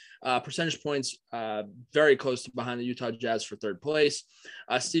them percentage points very close to behind the Utah Jazz for third place.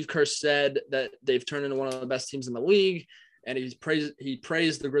 Steve Kerr said that they've turned into one of the best teams in the league, and he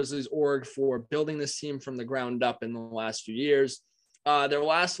praised the Grizzlies org for building this team from the ground up in the last few years. Their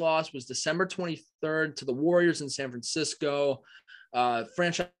last loss was December 23rd to the Warriors in San Francisco.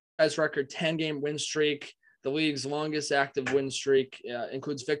 Franchise record 10-game win streak, the league's longest active win streak,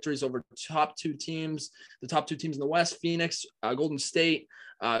 includes victories over the top two teams in the West, Phoenix, Golden State.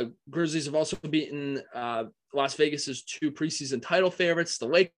 Grizzlies have also beaten Las Vegas's two preseason title favorites, the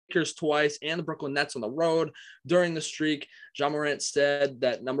Lakers twice, and the Brooklyn Nets on the road during the streak. Ja Morant said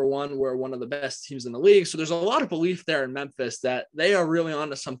that, number one, we're one of the best teams in the league. So there's a lot of belief there in Memphis that they are really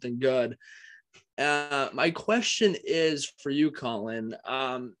onto something good. My question is for you, Colin.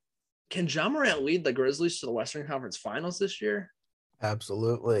 Can Ja Morant lead the Grizzlies to the Western Conference Finals this year?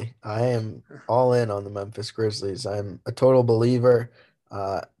 Absolutely. I am all in on the Memphis Grizzlies. I'm a total believer.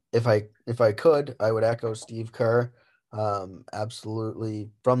 If I could, I would echo Steve Kerr.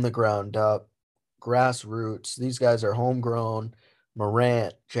 Absolutely from the ground up, grassroots. These guys are homegrown.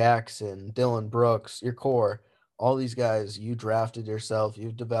 Morant, Jackson, Dylan Brooks, your core. All these guys you drafted yourself,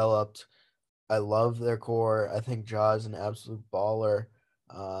 you've developed. I love their core. I think Ja is an absolute baller.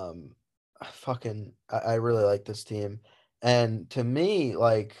 I really like this team. And to me,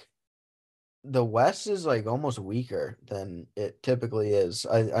 like, the West is like almost weaker than it typically is.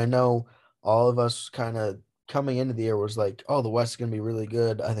 I know all of us kind of coming into the year was like, oh, the West is gonna be really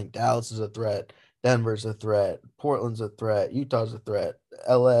good. I think Dallas is a threat, Denver's a threat, Portland's a threat, Utah's a threat,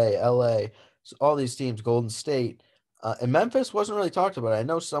 LA, so all these teams, Golden State. And Memphis wasn't really talked about. I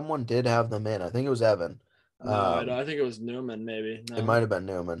know someone did have them in. I think it was Evan. No, I think it was Newman, maybe. It might have been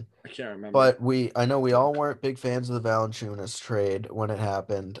Newman. I can't remember. But I know we all weren't big fans of the Valanciunas trade when it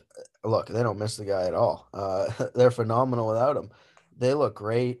happened. Look, they don't miss the guy at all. They're phenomenal without him. They look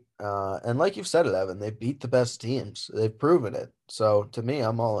great. And like you've said it, Evan, they beat the best teams. They've proven it. So to me,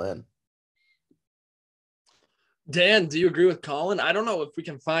 I'm all in. Dan, do you agree with Colin? I don't know if we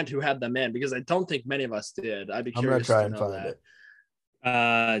can find who had them in, because I don't think many of us did. I'd be curious I'm to gonna try and know find that.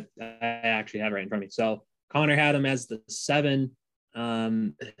 it. I actually have it right in front of me. So Connor had him as the 7,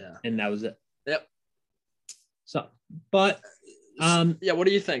 and that was it. Yep. So, but yeah, what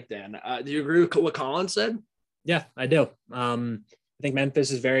do you think, Dan? Do you agree with what Colin said? Yeah, I do. I think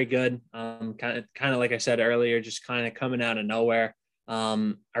Memphis is very good. Kind of like I said earlier, just kind of coming out of nowhere.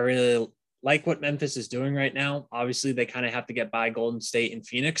 I really like what Memphis is doing right now. Obviously, they kind of have to get by Golden State and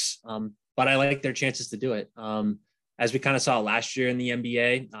Phoenix, but I like their chances to do it. As we kind of saw last year in the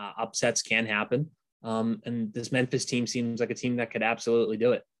NBA, upsets can happen. And this Memphis team seems like a team that could absolutely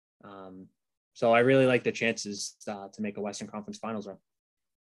do it. So I really like their chances to make a Western Conference Finals run.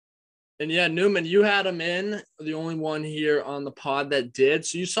 And yeah, Newman, you had him in, the only one here on the pod that did.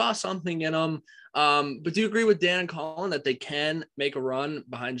 So you saw something in them. But do you agree with Dan and Colin that they can make a run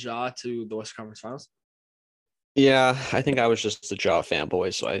behind Ja to the Western Conference Finals? Yeah, I think I was just a Ja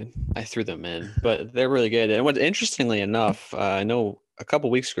fanboy, so I threw them in. But they're really good. And interestingly enough, I know a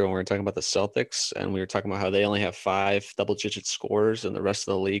couple weeks ago when we were talking about the Celtics, and we were talking about how they only have 5 double-digit scorers, and the rest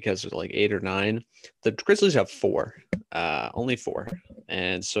of the league has like 8 or 9. The Grizzlies have 4, only 4,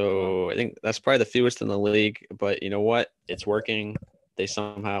 and so I think that's probably the fewest in the league. But you know what? It's working. They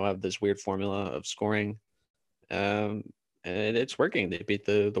somehow have this weird formula of scoring, and it's working. They beat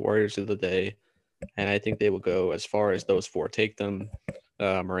the Warriors of the day, and I think they will go as far as those 4 take them: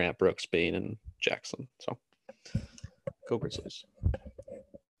 Morant, Brooks, Bane, and Jackson. So go Grizzlies.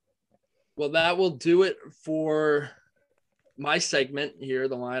 Well, that will do it for my segment here,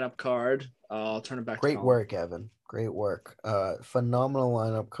 the lineup card. I'll turn it back to Great Colin. work, Evan. Great work. Phenomenal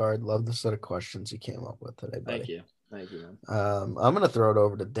lineup card. Love the set of questions you came up with today, buddy. Thank you. Thank you, man. I'm gonna throw it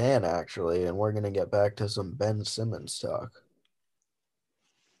over to Dan actually, and we're gonna get back to some Ben Simmons talk.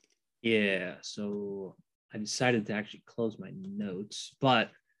 Yeah, so I decided to actually close my notes,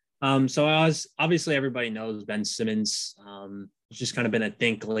 but so obviously everybody knows Ben Simmons. It's just kind of been a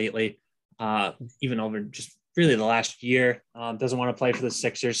think lately, even over just really the last year. Doesn't want to play for the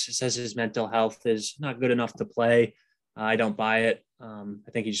Sixers. Says his mental health is not good enough to play. I don't buy it. I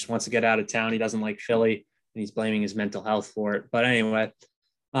think he just wants to get out of town. He doesn't like Philly, and he's blaming his mental health for it. But anyway,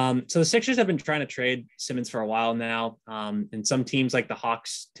 so the Sixers have been trying to trade Simmons for a while now. And some teams like the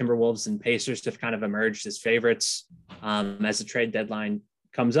Hawks, Timberwolves, and Pacers have kind of emerged as favorites as the trade deadline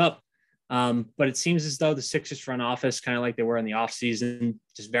comes up. But it seems as though the Sixers front office, kind of like they were in the offseason,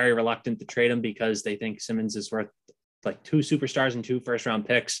 just very reluctant to trade him because they think Simmons is worth like 2 superstars and 2 first-round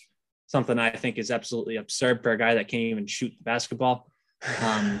picks, something I think is absolutely absurd for a guy that can't even shoot the basketball.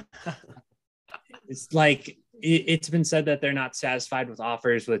 It's like it's been said that they're not satisfied with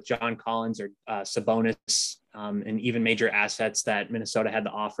offers with John Collins or Sabonis and even major assets that Minnesota had to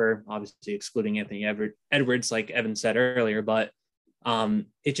offer, obviously excluding Anthony Edwards, like Evan said earlier. But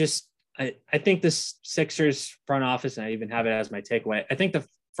it just, I think this Sixers front office, and I even have it as my takeaway, I think the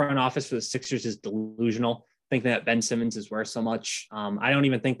front office for the Sixers is delusional. I think that Ben Simmons is worth so much. I don't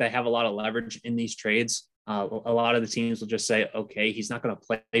even think they have a lot of leverage in these trades. A lot of the teams will just say, okay, he's not going to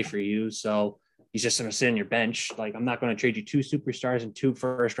play for you, so he's just going to sit on your bench. Like, I'm not going to trade you 2 superstars and 2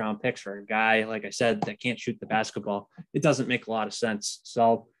 first-round picks for a guy, like I said, that can't shoot the basketball. It doesn't make a lot of sense.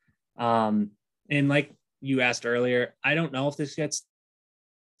 So, and like you asked earlier, I don't know if this gets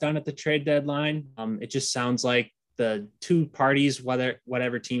done at the trade deadline. It just sounds like the 2 parties,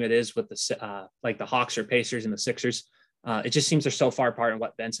 whatever team it is, with the like the Hawks or Pacers and the Sixers, it just seems they're so far apart in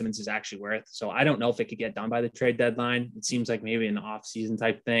what Ben Simmons is actually worth. So I don't know if it could get done by the trade deadline. It seems like maybe an off-season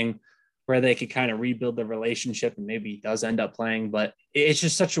type thing where they could kind of rebuild the relationship and maybe he does end up playing. But it's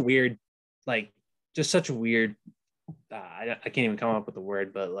just such a weird, I can't even come up with the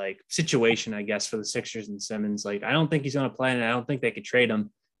word, but like situation, I guess, for the Sixers and Simmons. Like, I don't think he's going to play, and I don't think they could trade him.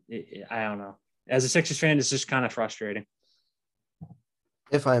 I don't know. As a Sixers fan, it's just kind of frustrating.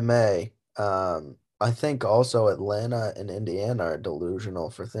 If I may, I think also Atlanta and Indiana are delusional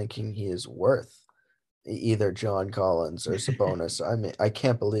for thinking he is worth either John Collins or Sabonis. I mean, I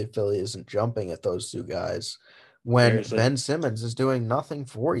can't believe Philly isn't jumping at those 2 guys when Seriously. Ben Simmons is doing nothing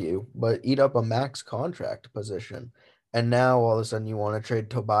for you but eat up a max contract position. And now all of a sudden you want to trade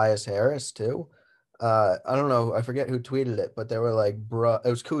Tobias Harris too. I don't know. I forget who tweeted it, but they were like, bruh, it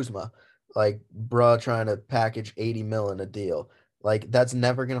was Kuzma, like, bruh, trying to package 80 mil in a deal. Like, that's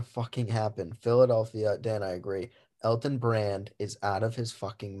never going to fucking happen. Philadelphia, Dan, I agree. Elton Brand is out of his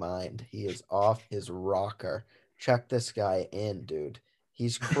fucking mind. He is off his rocker. Check this guy in, dude.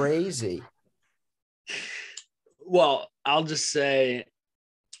 He's crazy. Well, I'll just say,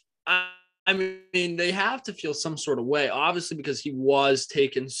 I mean, they have to feel some sort of way, obviously, because he was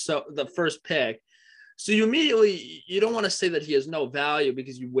taken the first pick. So you don't want to say that he has no value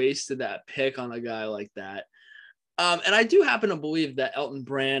because you wasted that pick on a guy like that. And I do happen to believe that Elton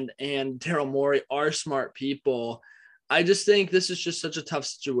Brand and Daryl Morey are smart people. I just think this is just such a tough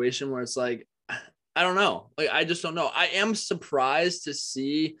situation where it's like, I don't know. Like, I just don't know. I am surprised to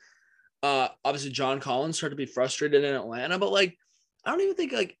see, obviously, John Collins start to be frustrated in Atlanta, but like, I don't even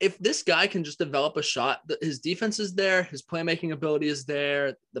think, like, if this guy can just develop a shot, his defense is there, his playmaking ability is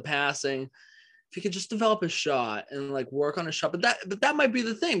there, the passing, if he could just develop a shot and like work on a shot, but that might be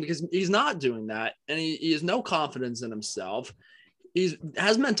the thing because he's not doing that, and he has no confidence in himself. He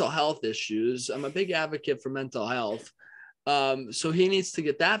has mental health issues. I'm a big advocate for mental health. So he needs to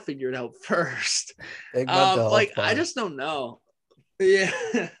get that figured out first. I just don't know. Yeah.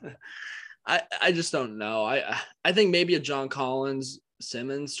 I just don't know. I think maybe a John Collins,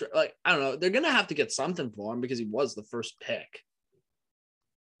 Simmons, like, I don't know. They're going to have to get something for him because he was the first pick.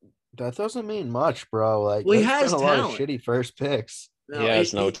 That doesn't mean much, bro. Like, well, he has a talent. lot of shitty first picks. No, he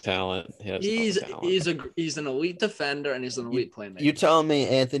has no talent. He's an elite defender and he's an elite playmaker. You telling me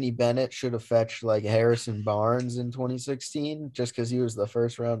Anthony Bennett should have fetched like Harrison Barnes in 2016 just because he was the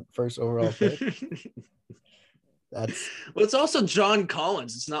first overall pick? That's well, it's also John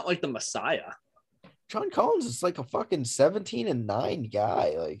Collins. It's not like the Messiah. John Collins is like a fucking 17-9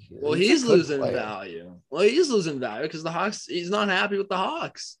 guy. Like, well, he's losing value. Well, he's losing value because the Hawks. He's not happy with the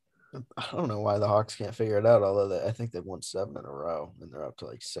Hawks. I don't know why the Hawks can't figure it out. Although I think they've won 7 in a row and they're up to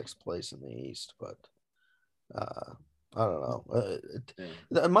like 6th place in the East. But I don't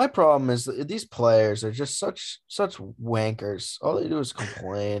know. My problem is that these players are just such wankers. All they do is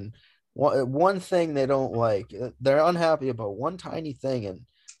complain. One thing they don't like. They're unhappy about one tiny thing, and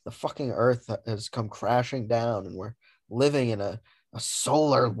the fucking earth has come crashing down and we're living in a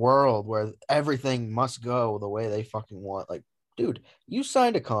solar world where everything must go the way they fucking want. Like, dude, you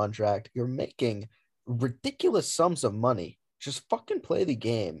signed a contract. You're making ridiculous sums of money. Just fucking play the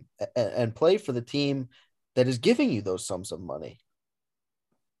game and play for the team that is giving you those sums of money.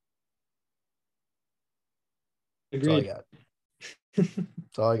 That's all I Agreed. got.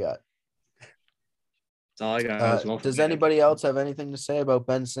 That's all I got. That's all I got. as well Does from anybody else have anything to say about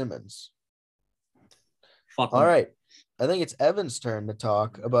Ben Simmons? Fuck All him. right. I think it's Evan's turn to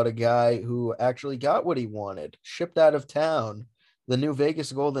talk about a guy who actually got what he wanted, shipped out of town, the new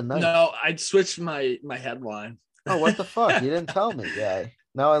Vegas Golden Knights. No, I switched my headline. Oh, what the fuck? You didn't tell me, guy.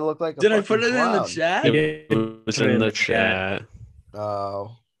 Now I look like a Did I fucking put it in the clown. chat? It was in the chat.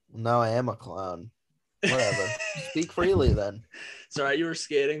 Oh, now I am a clown. Whatever. Speak freely then. It's all right. You were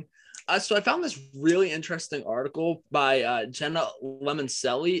skating. So I found this really interesting article by Jenna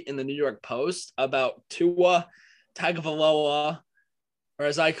Lemoncelli in the New York Post about Tua Tagovailoa, or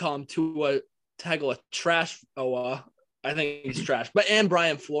as I call him, Tua Tagovailoa. I think he's trash, and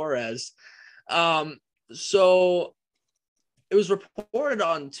Brian Flores. So it was reported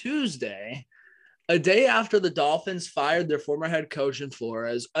on Tuesday, a day after the Dolphins fired their former head coach in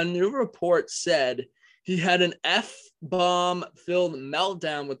Flores. A new report said he had an F-bomb filled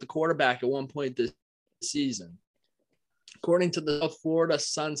meltdown with the quarterback at one point this season. According to the South Florida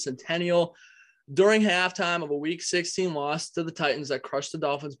Sun Centennial, during halftime of a Week 16 loss to the Titans that crushed the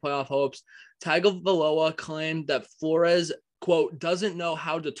Dolphins' playoff hopes, Tagovailoa claimed that Flores, quote, doesn't know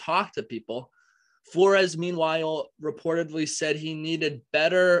how to talk to people. Flores, meanwhile, reportedly said he needed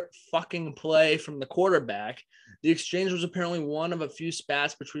better fucking play from the quarterback. The exchange was apparently one of a few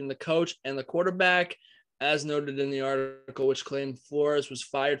spats between the coach and the quarterback, as noted in the article, which claimed Flores was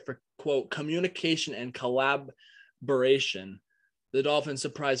fired for, quote, communication and collaboration. The Dolphins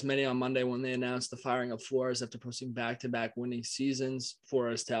surprised many on Monday when they announced the firing of Flores after posting back-to-back winning seasons.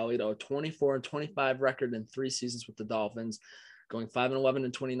 Flores tallied a 24-25 record in 3 seasons with the Dolphins, going 5-11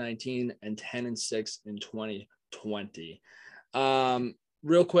 in 2019 and 10-6 in 2020.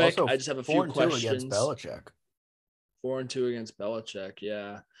 Real quick, Also, I just have a few 4-2 questions. against Belichick. 4-2 against Belichick,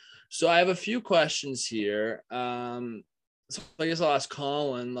 yeah. So I have a few questions here. So I guess I'll ask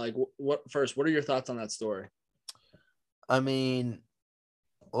Colin, like, what are your thoughts on that story? I mean,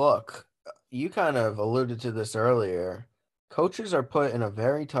 look, you kind of alluded to this earlier. Coaches are put in a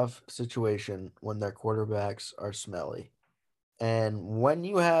very tough situation when their quarterbacks are smelly. And when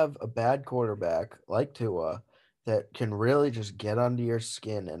you have a bad quarterback like Tua that can really just get under your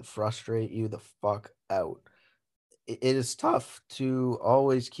skin and frustrate you the fuck out, it is tough to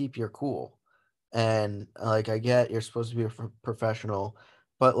always keep your cool. And like, I get you're supposed to be a professional,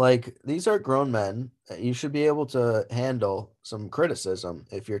 but like, these are grown men. You should be able to handle some criticism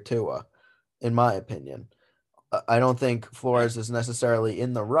if you're Tua, in my opinion. I don't think Flores is necessarily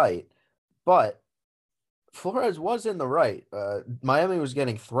in the right, but Flores was in the right. Miami was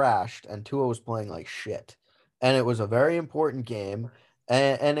getting thrashed and Tua was playing like shit. And it was a very important game,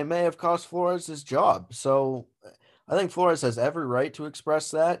 and it may have cost Flores his job. So I think Flores has every right to express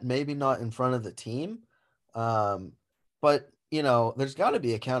that, maybe not in front of the team. But, you know, there's got to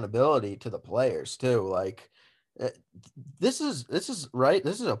be accountability to the players too. Like, this is right.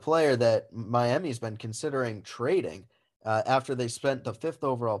 This is a player that Miami's been considering trading after they spent the 5th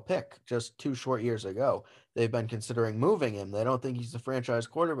overall pick just 2 short years ago. They've been considering moving him. They don't think he's the franchise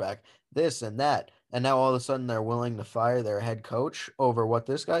quarterback, this and that. And now all of a sudden they're willing to fire their head coach over what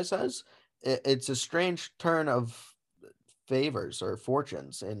this guy says. It's a strange turn of favors or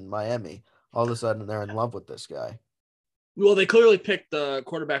fortunes in Miami. All of a sudden they're in love with this guy. Well, they clearly picked the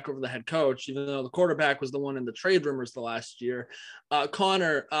quarterback over the head coach, even though the quarterback was the one in the trade rumors the last year.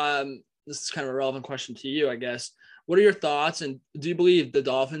 Connor, this is kind of a relevant question to you, I guess. What are your thoughts? And do you believe the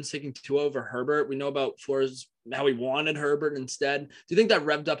Dolphins taking Tua over Herbert? We know about Flores, how he wanted Herbert instead. Do you think that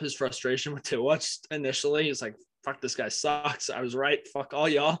revved up his frustration with Tua initially? He's like, fuck, this guy sucks. I was right. Fuck all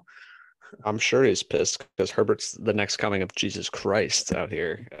y'all. I'm sure he's pissed because Herbert's the next coming of Jesus Christ out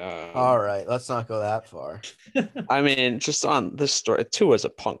here. All right, let's not go that far. I mean, just on this story, Tua's a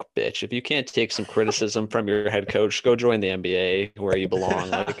punk bitch. If you can't take some criticism from your head coach, go join the NBA where you belong.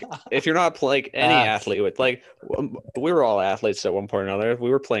 Like, if you're not like any athlete with, like, we were all athletes at one point or another. If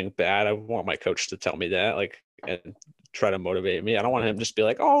we were playing bad, I want my coach to tell me that, like, and try to motivate me. I don't want him to just be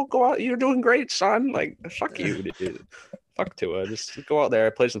like, "Oh, go out, you're doing great, son." Like, fuck you, dude. Fuck Tua. Just go out there,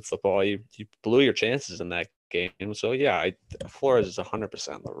 play some football. You blew your chances in that game. So yeah, Flores is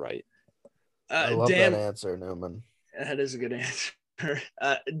 100% on the right. I love that answer, Newman. That is a good answer.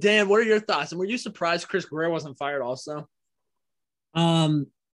 Dan, what are your thoughts? And were you surprised Chris Greer wasn't fired also?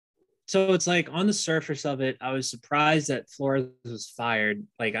 So it's like on the surface of it, I was surprised that Flores was fired.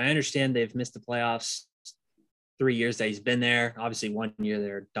 Like I understand they've missed the playoffs 3 years that he's been there. Obviously, 1 year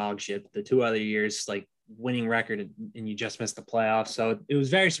they're dog shit. The 2 other years, like winning record, and you just missed the playoffs. So it was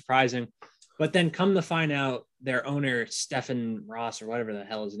very surprising. But then come to find out, their owner Stephen Ross or whatever the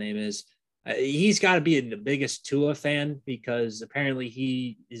hell his name is, he's got to be the biggest Tua fan because apparently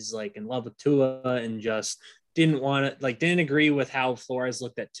he is like in love with Tua and just didn't agree with how Flores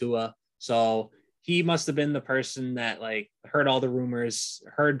looked at Tua. So he must have been the person that like heard all the rumors,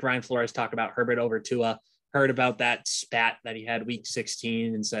 heard Brian Flores talk about Herbert over Tua, heard about that spat that he had week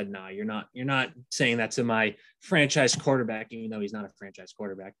 16 and said, no, you're not saying that to my franchise quarterback, even though he's not a franchise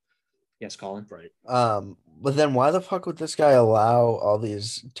quarterback. Yes, Colin. Right. But then why the fuck would this guy allow all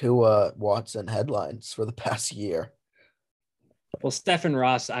these Tua Watson headlines for the past year? Well, Stephen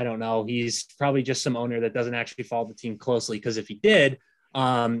Ross, I don't know. He's probably just some owner that doesn't actually follow the team closely. Because if he did,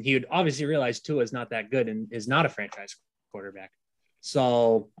 he would obviously realize Tua is not that good and is not a franchise quarterback.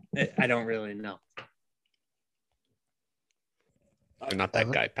 So I don't really know. You're not that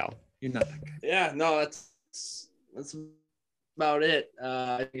guy, pal. You're not that guy. Yeah, no, that's about it.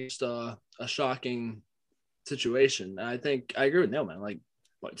 I think it's a shocking situation. I think I agree with Neil, man. Like,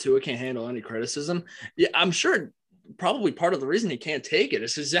 what, Tua can't handle any criticism. Yeah, I'm sure probably part of the reason he can't take it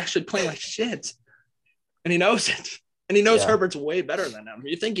is he's actually playing like shit, and he knows it. And he knows Herbert's way better than him.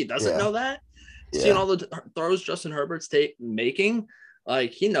 You think he doesn't know that? Seeing all the throws Justin Herbert's making,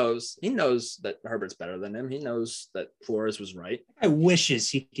 like he knows that Herbert's better than him. He knows that Flores was right. I wishes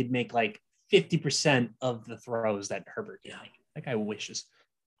he could make like 50% of the throws that Herbert can make. That guy wishes.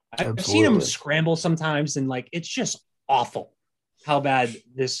 I've seen him scramble sometimes, and like it's just awful how bad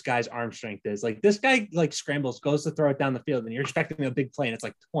this guy's arm strength is. Like this guy like scrambles, goes to throw it down the field, and you're expecting a big play, and it's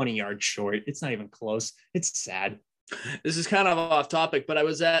like 20 yards short. It's not even close. It's sad. This is kind of off topic, but I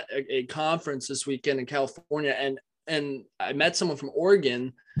was at a conference this weekend in California, and I met someone from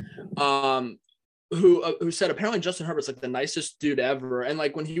Oregon, who said apparently Justin Herbert's like the nicest dude ever, and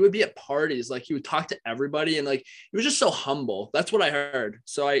like when he would be at parties, like he would talk to everybody, and like he was just so humble. That's what I heard.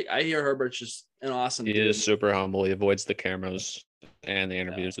 So I hear Herbert's just an awesome dude. He is super humble. He avoids the cameras and the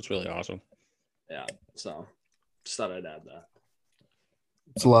interviews. It's really awesome. Yeah. So just thought I'd add that.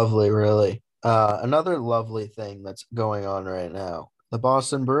 It's lovely, really. Another lovely thing that's going on right now, the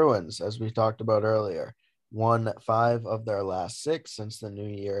Boston Bruins, as we talked about earlier, won 5 of their last 6 since the new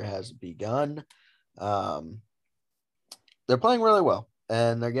year has begun. They're playing really well,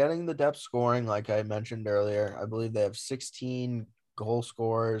 and they're getting the depth scoring, like I mentioned earlier. I believe they have 16 goal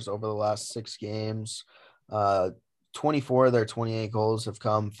scorers over the last 6 games. 24 of their 28 goals have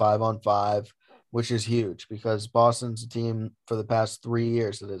come 5-on-5. Which is huge because Boston's a team for the past 3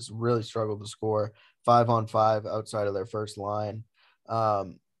 years that has really struggled to score 5-on-5 outside of their first line.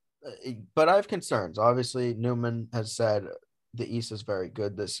 But I have concerns. Obviously, Newman has said the East is very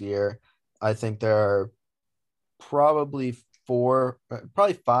good this year. I think there are probably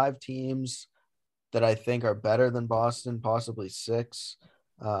 5 teams that I think are better than Boston, possibly 6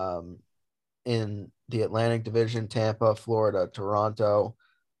 in the Atlantic Division: Tampa, Florida, Toronto.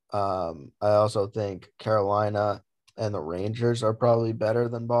 I also think Carolina and the Rangers are probably better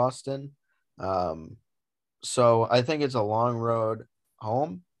than Boston. So I think it's a long road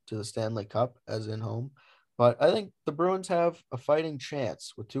home to the Stanley Cup, as in home. But I think the Bruins have a fighting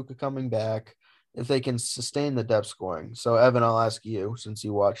chance with Tuukka coming back if they can sustain the depth scoring. So, Evan, I'll ask you, since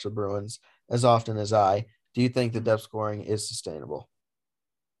you watch the Bruins as often as I, do you think the depth scoring is sustainable?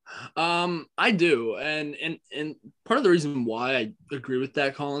 I do, and part of the reason why I agree with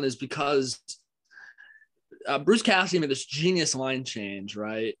that, Colin, is because Bruce Cassidy made this genius line change,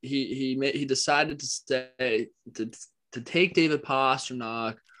 right? He decided to take David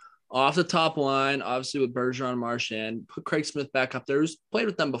Pastrnak off the top line, obviously with Bergeron and Marchand, put Craig Smith back up there, who's played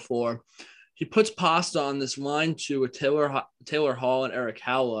with them before. He puts Pasta on this line too with Taylor Hall and Eric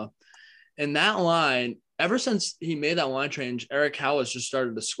Howla, and that line. Ever since he made that line change, Eric Howell's just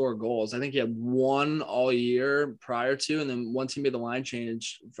started to score goals. I think he had 1 all year prior to, and then once he made the line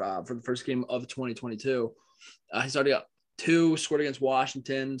change for the first game of 2022, he started got 2, scored against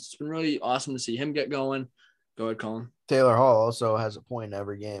Washington. It's been really awesome to see him get going. Go ahead, Colin. Taylor Hall also has a point in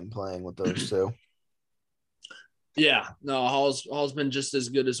every game playing with those 2. Yeah, no, Hall's been just as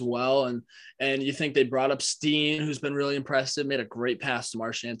good as well, and you think they brought up Steen, who's been really impressive, made a great pass to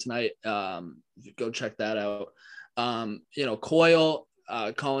Marchand tonight. Go check that out. Coyle,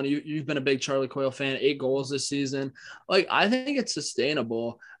 Colin, you've been a big Charlie Coyle fan. 8 goals this season. Like I think it's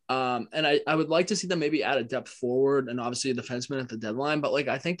sustainable. And I would like to see them maybe add a depth forward and obviously a defenseman at the deadline. But like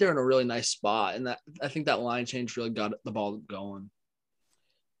I think they're in a really nice spot, and that I think that line change really got the ball going.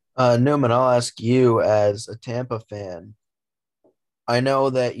 Newman, I'll ask you as a Tampa fan. I know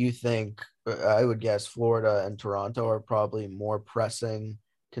that you think, I would guess Florida and Toronto are probably more pressing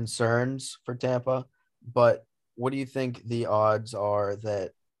concerns for Tampa, but what do you think the odds are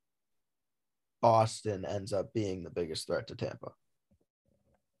that Boston ends up being the biggest threat to Tampa?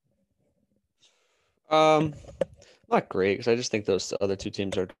 Um, Not great because I just think those other two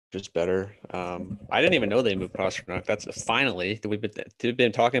teams are just better. I didn't even know they moved Pasternak. That's finally we've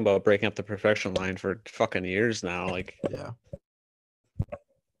been talking about breaking up the perfection line for fucking years now. Like Yeah.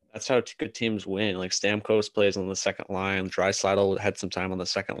 that's how good teams win. Like Stamkos plays on the second line. Draisaitl had some time on the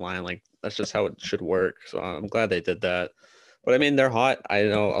second line. Like that's just how it should work. So I'm glad they did that. But I mean, they're hot. I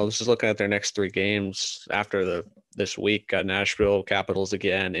know. I was just looking at their next three games after this week. Got Nashville, Capitals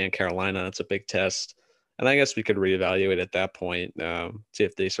again, and Carolina. It's a big test. And I guess we could reevaluate at that point, see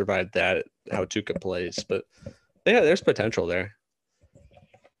if they survived that, how Tuca plays. But yeah, there's potential there.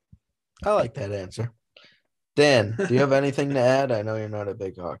 I like that answer. Dan, do you have anything to add? I know you're not a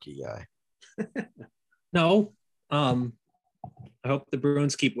big hockey guy. No. I hope the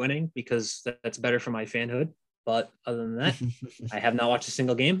Bruins keep winning because that's better for my fanhood. But other than that, I have not watched a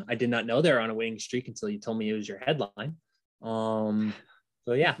single game. I did not know they were on a winning streak until you told me it was your headline.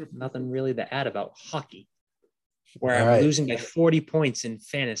 So yeah, nothing really to add about hockey. Where All I'm right. losing by 40 points in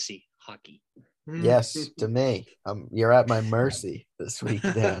fantasy hockey. Yes, to me. You're at my mercy this week,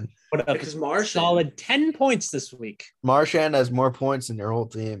 Dan. What up? Because Martian. Solid 10 points this week. Marchand has more points than your whole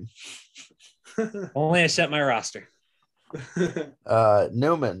team. Only I set my roster.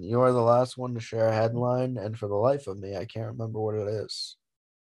 Newman, you are the last one to share a headline, and for the life of me, I can't remember what it is.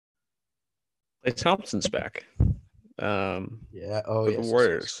 Clay Thompson's back. Yeah. Oh, For yes. the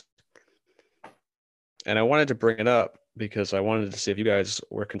Warriors. And I wanted to bring it up because I wanted to see if you guys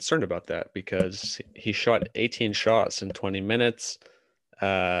were concerned about that because he shot 18 shots in 20 minutes.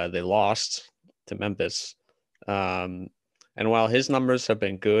 They lost to Memphis. And while his numbers have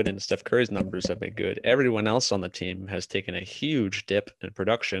been good and Steph Curry's numbers have been good, everyone else on the team has taken a huge dip in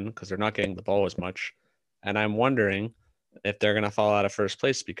production because they're not getting the ball as much. And I'm wondering if they're going to fall out of first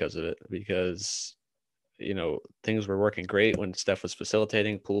place because of it, because things were working great when Steph was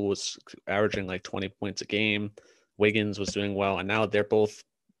facilitating. Poole was averaging like 20 points a game. Wiggins was doing well, and now they're both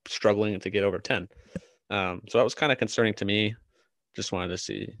struggling to get over 10. So that was kind of concerning to me. Just wanted to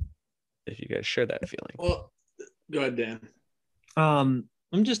see if you guys share that feeling. Well, go ahead, Dan. I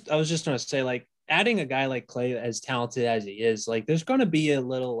was just going to say, like, adding a guy like Clay, as talented as he is, like, there's going to be a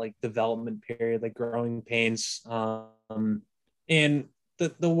little like development period, like growing pains. And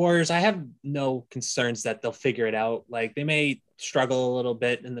the Warriors, I have no concerns that they'll figure it out. Like they may struggle a little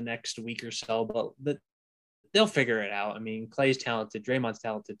bit in the next week or so, but they'll figure it out. I mean, Clay's talented, Draymond's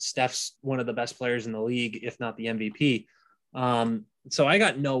talented, Steph's one of the best players in the league, if not the MVP. So I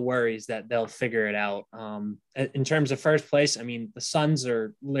got no worries that they'll figure it out. In terms of first place, I mean, the Suns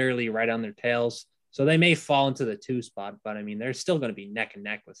are literally right on their tails. So they may fall into the 2 spot, but I mean, they're still going to be neck and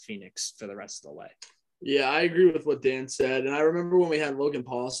neck with Phoenix for the rest of the way. Yeah, I agree with what Dan said. And I remember when we had Logan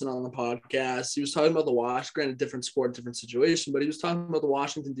Paulson on the podcast, he was talking about the Washington, different sport, different situation, but he was talking about the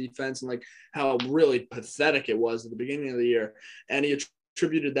Washington defense and like how really pathetic it was at the beginning of the year. And he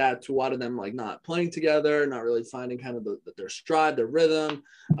attributed that to a lot of them like not playing together, not really finding kind of their stride, their rhythm,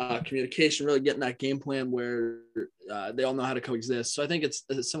 communication, really getting that game plan where they all know how to coexist. So I think it's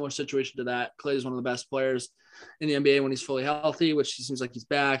a similar situation to that. Clay is one of the best players in the NBA when he's fully healthy, which he seems like he's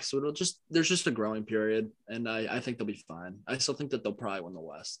back. So there's just a growing period, and I think they'll be fine. I still think that they'll probably win the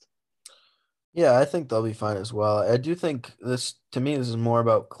West. Yeah, I think they'll be fine as well. I do think this is more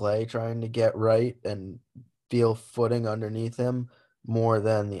about Clay trying to get right and feel footing underneath him more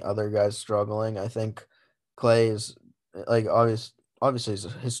than the other guys struggling. I think Clay is like obviously he's a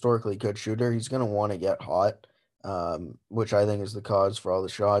historically good shooter. He's going to want to get hot, which I think is the cause for all the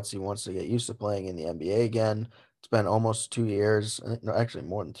shots. He wants to get used to playing in the NBA again. It's been almost 2 years, no, actually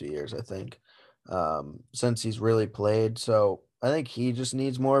more than 2 years, I think, since he's really played. So I think he just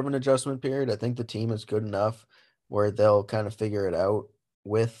needs more of an adjustment period. I think the team is good enough where they'll kind of figure it out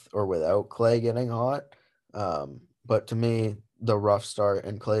with or without Clay getting hot. But to me, the rough start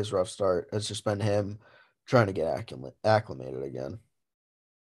and Clay's rough start has just been him trying to get acclimated again.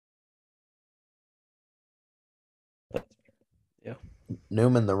 Yeah.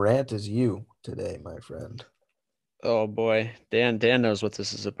 Newman, the rant is you today, my friend. Oh boy, Dan knows what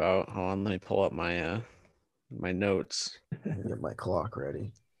this is about. Hold on, let me pull up my my notes. Let me get my clock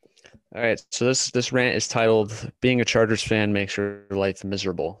ready. All right, so this rant is titled "Being a Chargers Fan Makes Your Life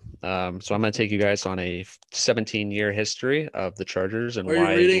Miserable." So I'm going to take you guys on a 17-year history of the Chargers and Are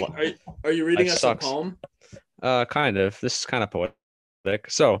why. you reading us a sucks. poem? Kind of. This is kind of poetic.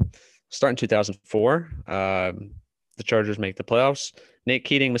 So, starting 2004, the Chargers make the playoffs. Nate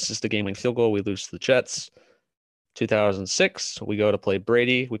Keating misses the game-winning field goal. We lose to the Jets. 2006, we go to play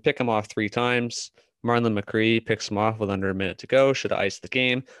Brady. We pick him off 3 times. Marlon McCree picks him off with under a minute to go. Should have iced the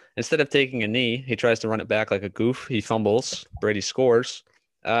game. Instead of taking a knee, he tries to run it back like a goof. He fumbles. Brady scores.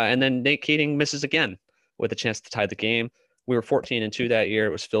 And then Nate Keating misses again with a chance to tie the game. We were 14-2 that year.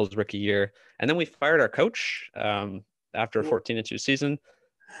 It was Phil's rookie year. And then we fired our coach after a 14-2 season.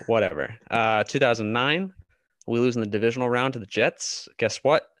 Whatever. 2009, we lose in the divisional round to the Jets. Guess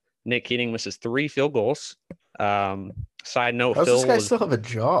what? Nate Keating misses 3 field goals. Side note, Does this guy was, still have a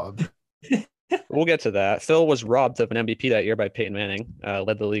job? we'll get to that. Phil was robbed of an MVP that year by Peyton Manning,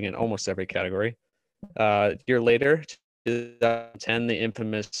 led the league in almost every category. Year later, 2010, the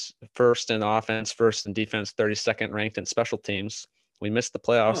infamous first in offense, first in defense, 32nd ranked in special teams. We missed the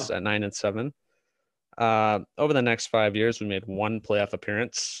playoffs at 9-7. Over the next 5 years, we made 1 playoff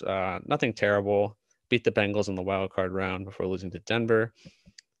appearance. Nothing terrible. Beat the Bengals in the wild card round before losing to Denver.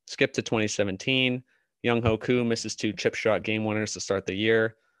 Skip to 2017. Young Ho Koo misses 2 chip shot game winners to start the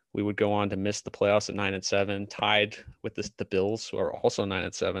year. We would go on to miss the playoffs at 9-7, tied with the Bills, who are also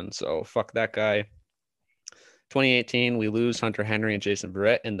 9-7. So fuck that guy. 2018, we lose Hunter Henry and Jason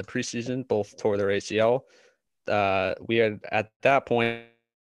Verrett in the preseason. Both tore their ACL. We had at that point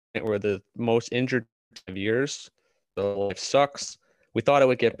were the most injured of years. So life sucks. We thought it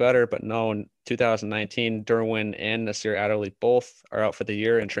would get better, but no. In 2019, Derwin and Nasir Adderley both are out for the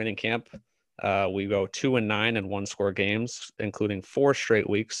year in training camp. We go 2-9 in 1-score games, including 4 straight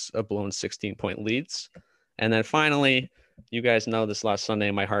weeks of blown 16-point leads. And then finally, you guys know this last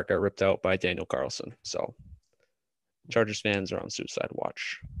Sunday, my heart got ripped out by Daniel Carlson. So Chargers fans are on suicide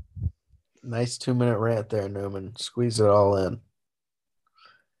watch. Nice 2-minute rant there, Newman. Squeeze it all in.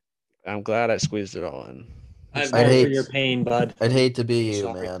 I'm glad I squeezed it all in. I'm I'd sorry hate- for your pain, bud. I'd hate to be you,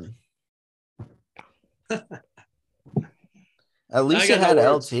 Sorry. man. At least got it had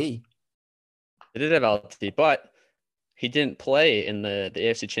no words. LT. It did have LT, but he didn't play in the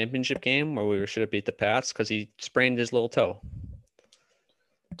AFC Championship game where we should have beat the Pats because he sprained his little toe.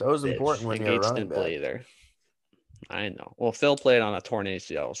 That was Bitch. important when And you're a Gates running didn't play back. either. I know. Well, Phil played on a torn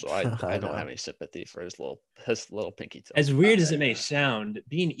ACL, so I I don't know. have any sympathy for his little pinky toe. As weird as it may sound,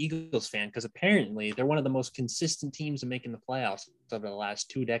 being an Eagles fan, because apparently they're one of the most consistent teams in making the playoffs over the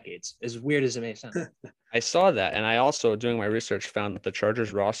last 2 decades. As weird as it may sound. I saw that, and I also, doing my research, found that the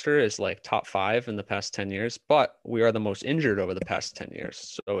Chargers roster is like top 5 in the past 10 years, but we are the most injured over the past 10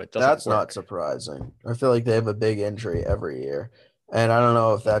 years, so it doesn't That's work. not surprising. I feel like they have a big injury every year. And I don't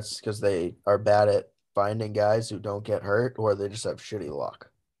know if that's because they are bad at finding guys who don't get hurt or they just have shitty luck.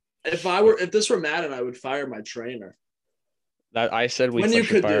 If this were Madden, I would fire my trainer. That I said we When you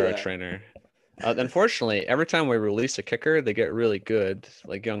should could do fire our that. trainer. Unfortunately, every time we release a kicker, they get really good,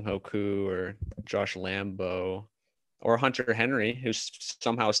 like Young Ho Koo or Josh Lambo or Hunter Henry, who's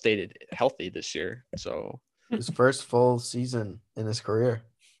somehow stayed healthy this year. So, His first full season in his career.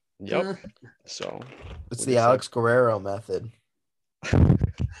 yep. So It's We the just Alex Guerrero method.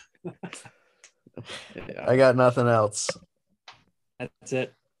 yeah. I got nothing else. That's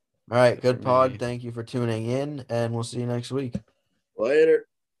it. All right, Good good for pod. me. Thank you for tuning in, and we'll see you next week. Later.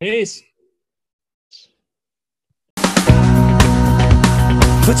 Peace.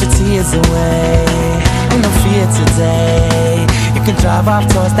 Put your tears away, ain't no fear today. You can drive off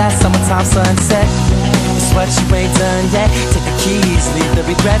towards that summertime sunset. It's what you ain't done yet. Take the keys, leave the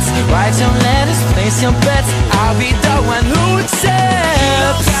regrets. Write your letters, place your bets. I'll be the one who would say